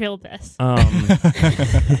fucking kill this.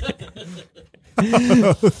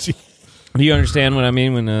 Gee. Do you understand what I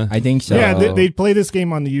mean when I think so. Yeah, they play this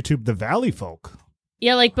game on the YouTube, The Valley Folk.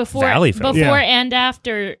 Yeah, like before Valley Folk. Yeah. and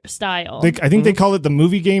after style. I think they call it the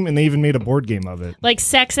movie game, and they even made a board game of it. Like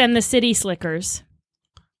Sex and the City Slickers.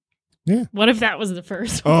 Yeah. What if that was the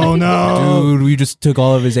first Oh one? no! Dude, we just took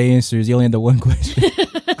all of his answers. You only had the one question.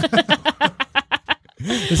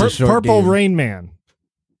 This is a short Purple game. Rain Man.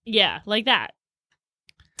 Yeah, like that.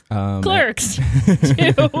 Clerks.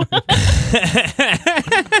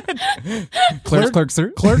 Clerks 2. Clerks, sir.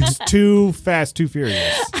 Clerks, Too Fast, Too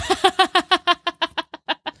Furious.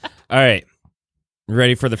 All right.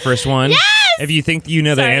 Ready for the first one? Yes! If you think you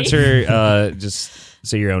know the Sorry. answer, just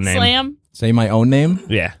say your own name. Slam. Say my own name.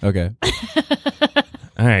 Yeah. Okay.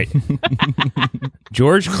 All right.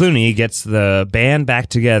 George Clooney gets the band back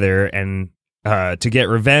together and to get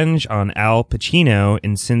revenge on Al Pacino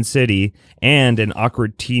in Sin City, and an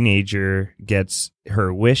awkward teenager gets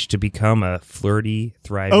her wish to become a flirty,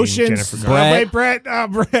 thriving Oceans. Jennifer Garner. Brett. Wait, Brett.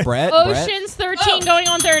 Brett. Brett. Ocean's 13 going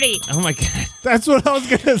on 30. Oh my god! That's what I was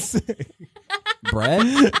gonna say.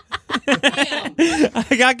 Brett.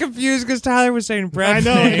 I got confused because Tyler was saying Brett's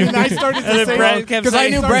I know. name. And I started And to then say Brett kept Because I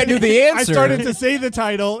saying knew Brett knew the answer. I started to say the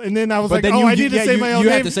title, and then I was But like, then "Oh, you- I need to yeah, say you- my own you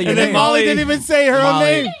have name." to say your and then name. Molly Molly. didn't even say her own Molly.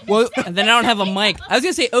 name. Well, and then I don't have a mic. I was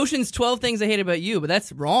gonna say Ocean's 12 things I hate about you, but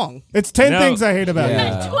that's wrong. It's 10 No. things I hate about you.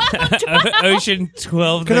 Yeah. Ocean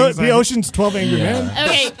 12. Could it things be I- Ocean's 12 Angry Men?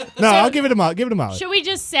 Okay. No, so I'll give it a Molly. Give it a Molly. should we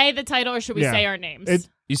just say the title or should we Yeah. say our names? It,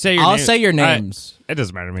 You say your I'll name. say your names. It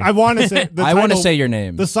doesn't matter to me. I want to say. The I want to title- say your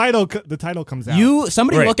name. The title comes out.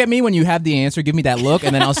 Somebody Right. look at me when you have the answer. Give me that look,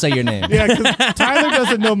 and then I'll say your name. Yeah, because Tyler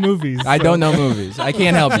doesn't know movies. I so- don't know movies. I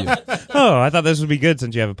can't help you. Oh, I thought this would be good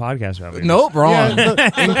since you have a podcast about me. Nope, wrong. Yeah,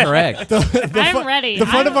 Incorrect. I'm ready. The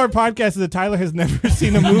fun of our podcast is that Tyler has never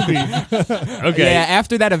seen a movie. Okay. Yeah,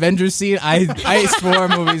 after that Avengers scene, I swore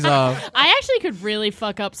movies off. I actually could really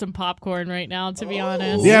fuck up some popcorn right now, to be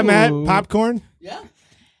honest. Yeah, Matt, Ooh. popcorn. Yeah.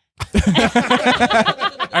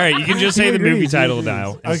 All right, you can just say the movie agrees. title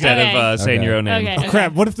now instead Okay. of saying Okay. your own name. Okay. Oh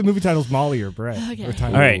crap! What if the movie title's Molly or Brett? Okay. Or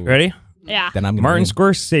Tyler? All right, ready? Yeah. Then I'm gonna Martin win.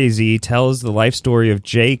 Scorsese tells the life story of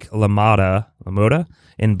Jake LaMotta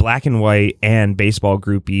in black and white, and baseball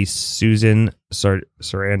groupie Susan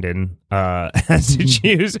Sarandon has to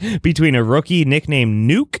choose between a rookie nicknamed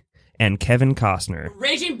Nuke and Kevin Costner.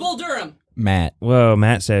 Raging Bull Durham. Matt. Whoa,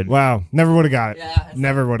 Matt said, Wow, never would have got it. Yeah.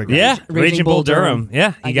 Never would have got yeah, it. Raging Bull Durham.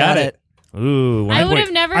 Yeah, he I got got it. Ooh, I 1 would point.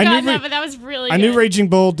 have never I knew gotten Ra- that, but that was really I good. knew Raging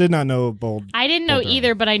Bull, did not know Bull. I didn't know Bull Durham.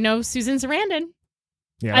 either, but I know Susan Sarandon.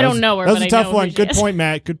 Yeah, I that don't was- know her, That was but a I tough know one. who she Good is. point,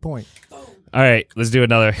 Matt. Good point. All right, let's do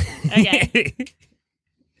another. Okay.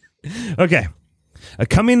 Okay. A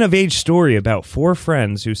coming-of-age story about 4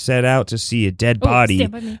 friends who set out to see a dead Oh, body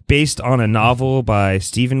Stand By Me. based on a novel by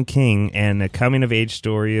Stephen King, and a coming-of-age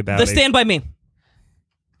story about The Stand By Me.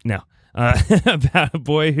 about a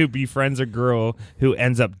boy who befriends a girl who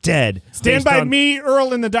ends up dead. Stand based by on- me,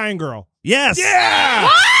 Earl and the Dying Girl. Yes. Yeah.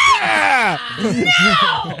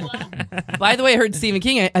 By the way, I heard Stephen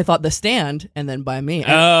King. I thought The Stand, and then By Me.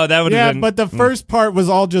 Oh, that would have Yeah, been. but the first part was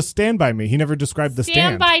all just Stand by Me. He never described the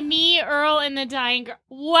Stand By Me, Earl and the Dying Girl.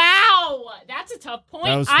 Wow. That's a tough point.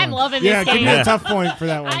 That was I'm fun. loving Yeah, this give game. me a tough point for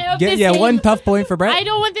that I one. hope this Yeah, game, one tough point for Brett. I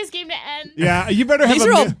don't want this game to end. Yeah, you better have These a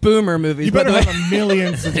are all mi- boomer movies. you by better the way. have a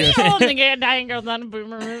million suggestions. Earl and the Dying Girl's not a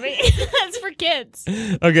boomer movie. That's for kids.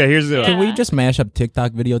 Okay, here's the Can we just mash up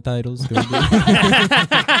TikTok video titles? Can we do-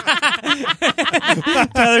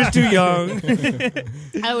 Tyler's too young.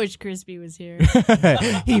 I wish Crispy was here.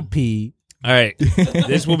 he peed. All right,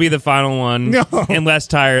 this will be the final one, No. unless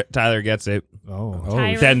Tyler gets it. Oh,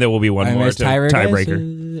 Tyra. Then there will be one more to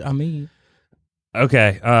tiebreaker. I mean,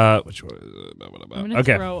 Okay. Which one? I'm gonna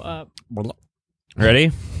Okay. throw up.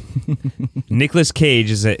 Ready? Nicolas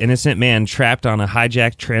Cage is an innocent man trapped on a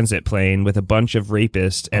hijacked transit plane with a bunch of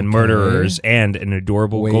rapists and murderers and an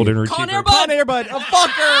adorable Wait. golden Con retriever. Air Bud. Con Air Bud, a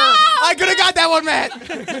fucker. I could have got that one, Matt.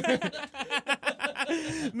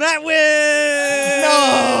 Matt wins!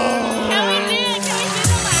 Can we do the last one?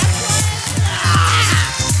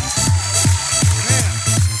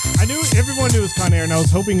 I knew everyone knew it was Con Air, and I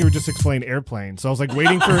was hoping you would just explain airplane. So I was like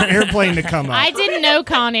waiting for airplane to come up. I didn't know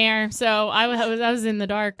Con Air, so I was in the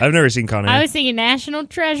dark. I've never seen Con Air. I was thinking National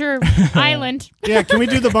Treasure Island. Yeah, can we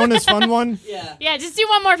do the bonus fun one? Yeah. Yeah, just do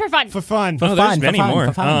one more for fun. For fun. Oh, there's fun, many for fun, more.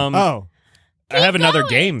 for fun. I have another going.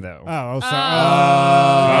 game though. Oh, sorry.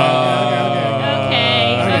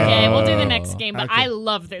 Okay, we'll do the next game, but I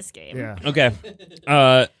love this game. Yeah. Okay.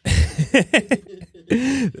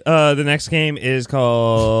 The next game is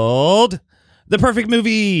called The Perfect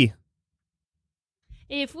Movie.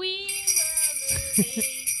 If we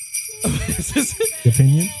were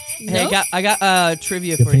Opinion? Hey, Nope. I got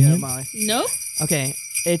trivia for you, Opinion? Molly. Nope. Okay,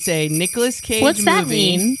 it's a Nicolas Cage What's that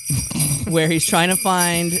movie mean? where he's trying to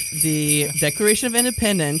find the Declaration of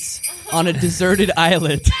Independence on a deserted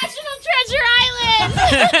island. National Treasure Island.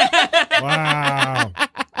 Wow.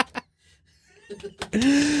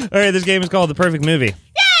 All right, this game is called The Perfect Movie.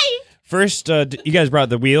 Yay! First, you guys brought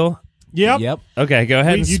the wheel. Yep. Yep. Okay, go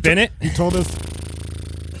ahead and You spin it. You told us.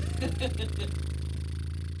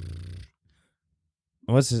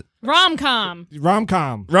 What's this? Rom-com.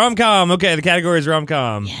 Rom-com. Rom-com. Okay, the category is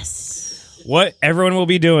rom-com. Yes. What everyone will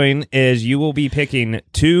be doing is you will be picking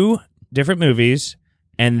two different movies,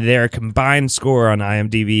 and their combined score on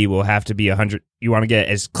IMDb will have to be 100. You want to get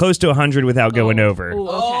as close to 100 without going over. Ooh,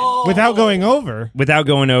 okay. Without going over. Without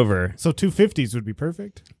going over. So 250s would be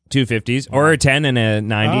perfect. 250s or a 10 and a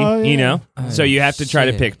 90, Oh, you yeah. know? So you have to try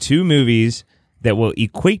to shit. pick two movies that will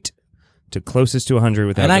equate to closest to 100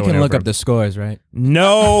 without And I going can look over. up the scores, right?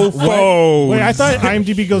 No, folks. Wait, I thought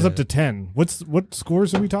IMDb goes up to 10. What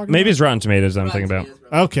scores are we talking Maybe it's Rotten Tomatoes I'm thinking about.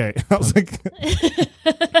 about? Okay. I was like,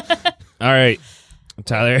 All right.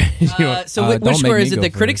 Tyler, you want- So don't which score make is me it? go The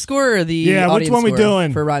critic first. score or the Yeah, which audience one we score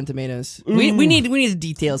doing? for Rotten Tomatoes? We need the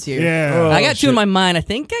details here. yeah. I got two in my mind. I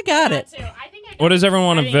think I got it. Too. I think I got what does everyone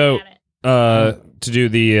want I to think I vote got it. to do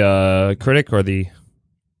the critic or the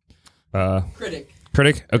Critic.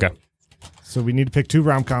 critic? Okay. So we need to pick two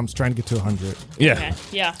rom-coms trying to get to 100. Yeah. Okay.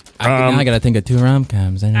 Yeah. Now I got to think of two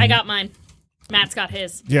rom-coms. I got mine. Matt's got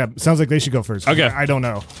his. Yeah, sounds like they should go first. Okay. I don't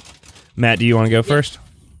know. Matt, do you want to go first?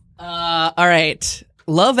 All right.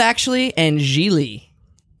 Love Actually and Gigli.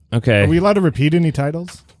 Okay. Are we allowed to repeat any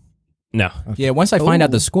titles? No. Yeah, once I find out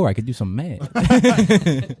Ooh. the score, I could do some math.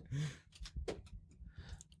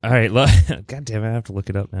 All right. God damn it. I have to look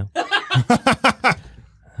it up now. How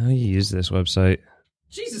do you use this website?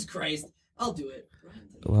 Jesus Christ. I'll do it.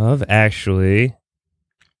 Love Actually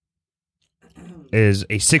is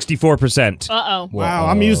a 64%. Uh-oh. Wow,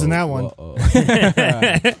 I'm using that one.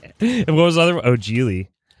 And what was the other one? Oh, Geely.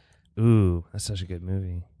 Ooh, that's such a good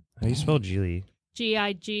movie. How do you spell Geely?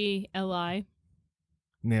 Gigli.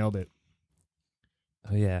 Nailed it.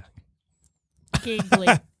 Oh, yeah. Giggly.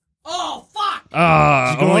 Oh, fuck.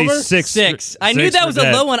 Oh, go only over? 6. I knew that was a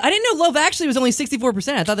 6%. low one. I didn't know Love Actually was only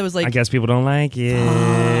 64%. I thought that was like. I guess people don't like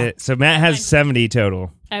it. So Matt has 70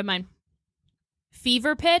 total. I have mine.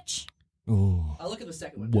 Fever Pitch I'll look at the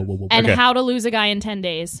second one. and Okay. How to Lose a Guy in 10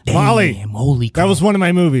 Days. Molly, Damn, holy crap. that was one of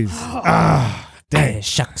my movies. Dang.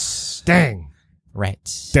 Shucks. Dang.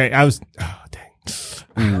 Rats. Dang. I was. Oh, dang.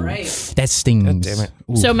 All right. That stings. God damn it.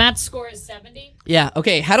 Ooh. So Matt's score is 70. Yeah.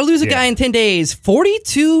 Okay. How to Lose a Guy in 10 Days.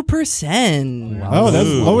 42%. Oh, that's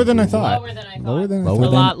Ooh. lower than I thought. Lower than I thought. Lower than I Lower thought. a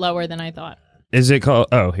than- lot lower than I thought. Is it called?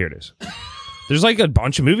 Oh, here it is. There's like a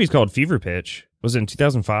bunch of movies called Fever Pitch. Was it in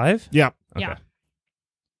 2005? Yeah. Yeah.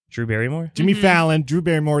 Drew Barrymore? Jimmy Fallon, Drew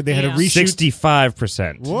Barrymore. They had a Yeah. reshoot.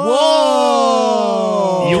 65%.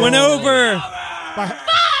 Whoa! You went over. By-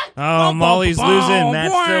 Oh, Molly's losing.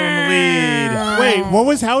 Matt's still in the lead. Wait, what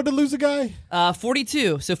was How to Lose a Guy?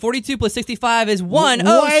 42. So 42 plus 65 is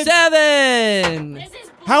 107. This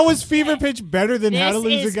is How was Fever Pitch better than How to This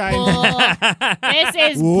Lose a is Guy? this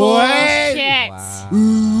is What?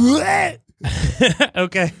 bullshit.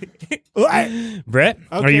 Okay. What? Brett,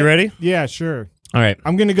 are Okay. you ready? Yeah, sure. All right.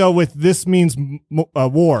 I'm going to go with This Means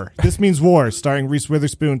War. This Means War, starring Reese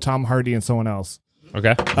Witherspoon, Tom Hardy, and someone else.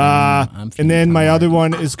 Okay. And then my other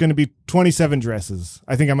one is going to be 27 Dresses.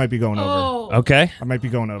 I think I might be going over. Oh. Okay. I might be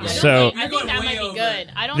going over. So I think that might be good.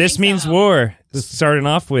 I don't this think means so. war. Starting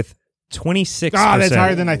off with 26%. Ah, that's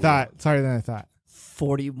higher than I thought. It's higher than I thought.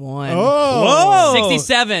 41. Oh. Whoa.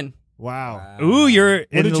 67. Wow. Ooh, you're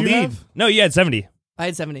in did the you lead. have? No, you had 70. I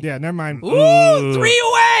had 70. Yeah, never mind. Ooh, 3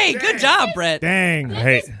 away. Good job, Brett. Dang.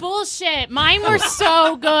 Hey, This is bullshit. Mine were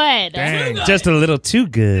so good. Dang. just a little too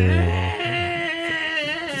good.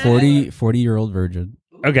 40-year-old virgin.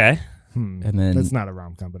 Okay. And then That's not a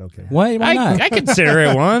rom-com, but okay. Why not? I consider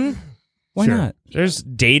it one. Why Sure. not? There's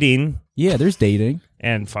dating Yeah, there's dating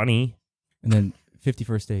and funny. and then 50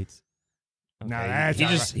 first dates. No,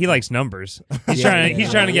 that's He likes numbers. He's trying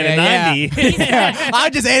to get a Yeah, 90.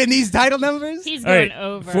 I'm just adding these title numbers. He's All going right,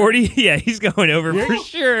 over. 40. Yeah, he's going over for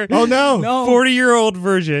sure. Oh no. 40-year-old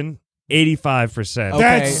version, 85%. Okay.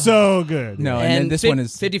 That's so good. No, and then this one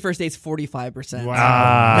is 51st Date's 45%. Wow.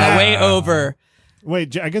 Ah. Way over.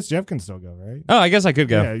 Wait, I guess Jeff can still go, right? Oh, I guess I could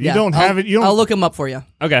go. Yeah, you don't have it. You don't. I'll look him up for you.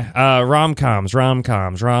 Okay. Rom-coms. We're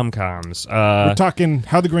talking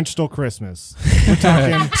How the Grinch Stole Christmas. We're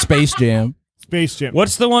talking Space Jam. Space Jam.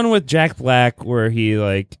 What's the one with Jack Black where he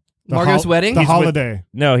like? Margot's Wedding? The He's with- Holiday.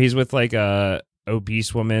 No, he's with like a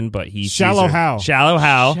obese woman, but he sees Shallow her- Hal. Shallow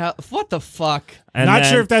Hal. What the fuck? And Not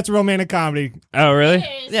then- sure if that's a romantic comedy. Oh, really?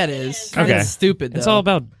 That is. Okay. That's stupid, though. It's all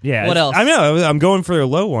about What it's- else? I know. I'm going for a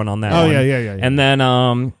low one on that. Oh one. yeah. And then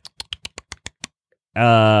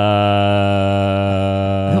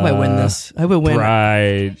I hope I win this. I would win.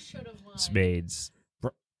 Bridesmaids.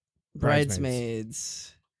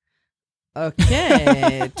 Bridesmaids. Okay. is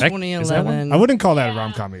that 2011. I wouldn't call that a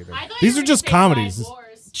rom com either. These are just comedies.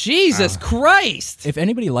 Jesus Christ. If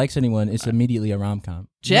anybody likes anyone, it's immediately a rom com.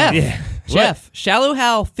 Jeff. Yeah. Jeff. Shallow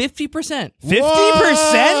Hal, 50%. 50%?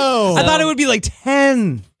 Whoa. I thought it would be like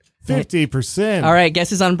 10. 50%. All right,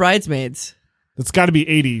 guesses on Bridesmaids. That's got to be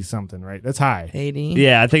 80 something, right? That's high. 80.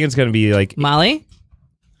 Yeah, I think it's going to be like Molly?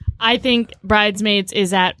 I think Bridesmaids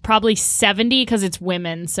is at probably 70 because it's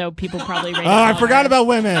women, so people probably rate it Oh, I lower. forgot about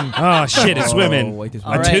women. oh shit, it's women. wait, this A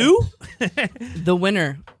All right. 2? The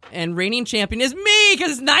winner and reigning champion is me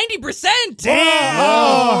because it's 90%.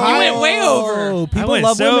 Oh, You went way over. Oh, I people went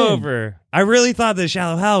love so women. over. I really thought the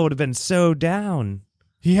Shallow Hal would have been so down.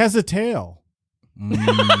 He has a tail.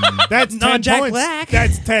 Mm. That's Not 10 Jack points. Black.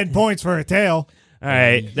 That's 10 points for a tail. All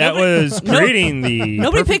right, that was creating the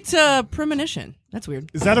Nobody picked Premonition. That's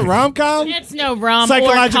weird. Is that a rom com? It's no rom or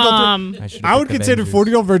Psychological com. should've I would picked consider Avengers.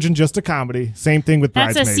 40 Year Old Virgin just a comedy. Same thing with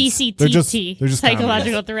That's a Bridesmaids. CCTT. They're just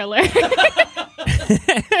psychological thriller.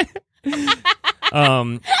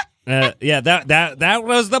 yeah, that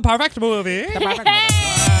was the perfect movie.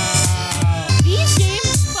 These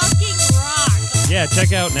games fucking rock. Yeah,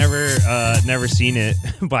 check out Never Seen It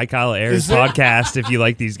by Kyle Ayers Is there- podcast if you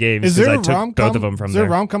like these games. Is there 'cause a I took rom com? both of them from Is there there.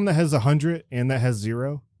 a rom com that has 100 and that has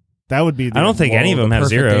 0? That would be. I don't think any of them have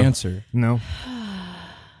Perfect 0. answer. No.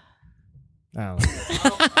 I don't know.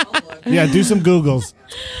 Yeah, do some Googles.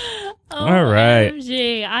 All right.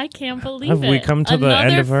 OMG, I can't believe Have it. we come to the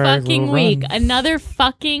end of our fucking little week. run? Another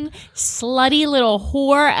fucking slutty little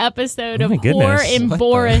whore episode Oh of my goodness. Whore What the-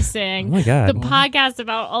 Embarrassing. Oh my God. The podcast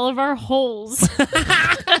about all of our holes.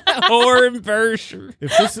 Or embarrassing.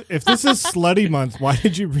 If this is slutty month, why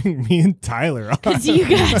did you bring me and Tyler on? Because you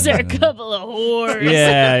guys are a couple of whores.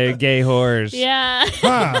 Yeah, gay whores. Yeah.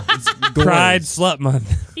 Huh. Pride Slut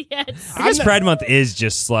Month. Yes. I guess Pride Month is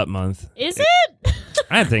just Slut Month. Is it?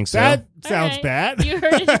 I think so. That sounds All right. bad. You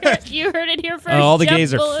heard it here. You heard it here first. All the Jeff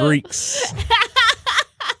gays are Balloon. freaks.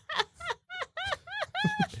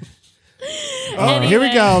 Oh, here we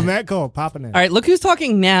Anyway. go. Matt Cole popping in. All right, look who's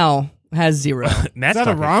talking now has 0. Matt's Is that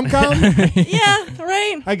a talking. rom com? Yeah,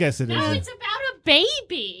 right. I guess it is. Oh, it's about a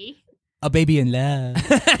baby. A baby in love.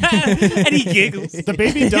 And he giggles. The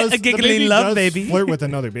baby does. A the giggling baby love does baby. flirt with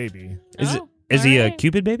another baby. Is he a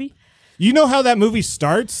Cupid baby? You know how that movie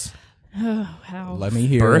starts? Oh, wow. Let me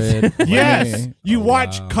hear Birth? it. Let Yes. me- You Oh,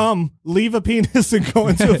 watch wow. cum leave a penis and go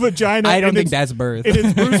into a vagina. I don't and think it's- that's birth. It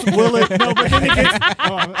is Bruce Willis. No, but then it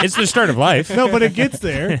gets. It's the start of life. No, but it gets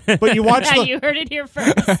there. But you watch Yeah, the you heard it here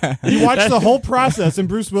first. you watch the whole process, and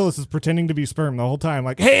Bruce Willis is pretending to be sperm the whole time.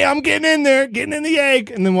 Like, hey, I'm getting in there, getting in the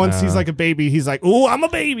egg. And then once he's like a baby, he's like, oh, I'm a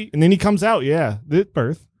baby. And then he comes out. Yeah,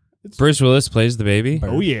 birth. Bruce Willis plays the baby.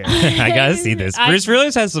 Oh yeah. I gotta see this. Bruce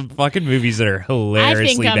Willis has some fucking movies that are I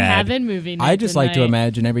hilariously think I'm bad. having movie night I just like to tonight.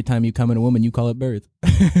 imagine every time you come in a woman, you call it birth.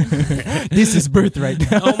 This is birth right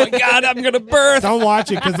now. Oh my god, I'm gonna birth. Don't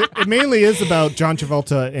watch it because it mainly is about John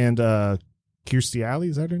Travolta and Kirstie Alley.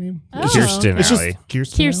 Is that her name? Oh. Kirsten It's just Alley.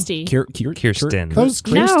 Kirsten. Kirsty. Kirsten. That was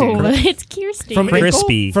No, Kirsty. it's Kirsty. From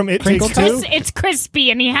Crispy. It, from It Crinkle Takes Two. It's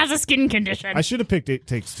crispy and he has a skin condition. I should have picked It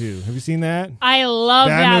Takes Two. Have you seen that? I love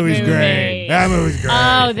that movie's movie. great. That movie's great.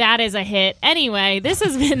 Oh, that is a hit. Anyway, this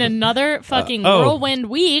has been another fucking oh. whirlwind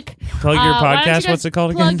week. Plug your Why don't you podcast. guys What's it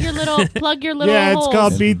called plug again? Your little, plug your little Yeah, it's holes.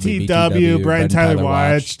 called BTW, BTW. Brian Tyler Tyler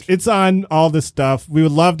watched. It's on all this stuff. We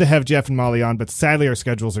would love to have Jeff and Molly on, but sadly our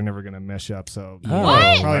schedules are never going to mesh up. so Oh,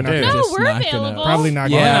 probably not. dude. No, Just we're not gonna- available. Probably not.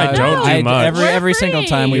 Yeah, I don't do much. Every We're single free.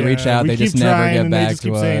 time we Yeah, reach out, we they keep just never trying get and they back just to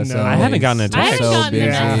keep us. saying no. and I haven't gotten a I text. haven't so gotten the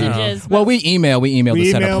busy. messages. Well, we email to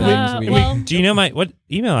set email, up we- things. well, Do you know what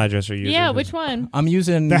email address are you using? yeah, which one? I'm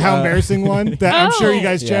using The how embarrassing one that I'm sure you Oh.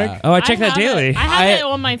 guys Yeah. check. Oh, I check that have daily. It. I have it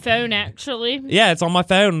on my phone, actually. Yeah, it's on my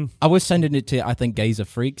phone. I was sending it to I think Gays of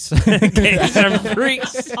Freaks. Gays are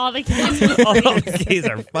freaks. All the kids. All the gays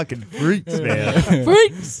are fucking freaks, man.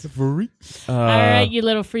 Freaks. Freaks. All right, you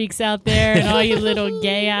little freaks out there, and all you little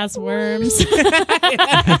gay ass worms.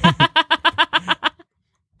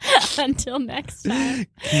 Until next time,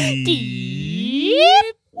 keep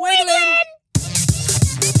wiggling.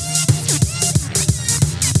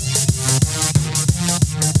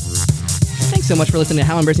 Thanks so much for listening to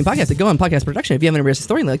How Embarrassing Podcast at Go On Podcast Production. If you have an embarrassing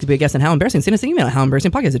story and you'd like to be a guest on How Embarrassing, send us an email at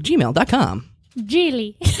howembarrassingpodcast@gmail.com.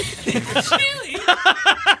 Geely.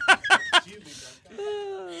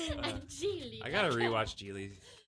 I gotta rewatch Geely.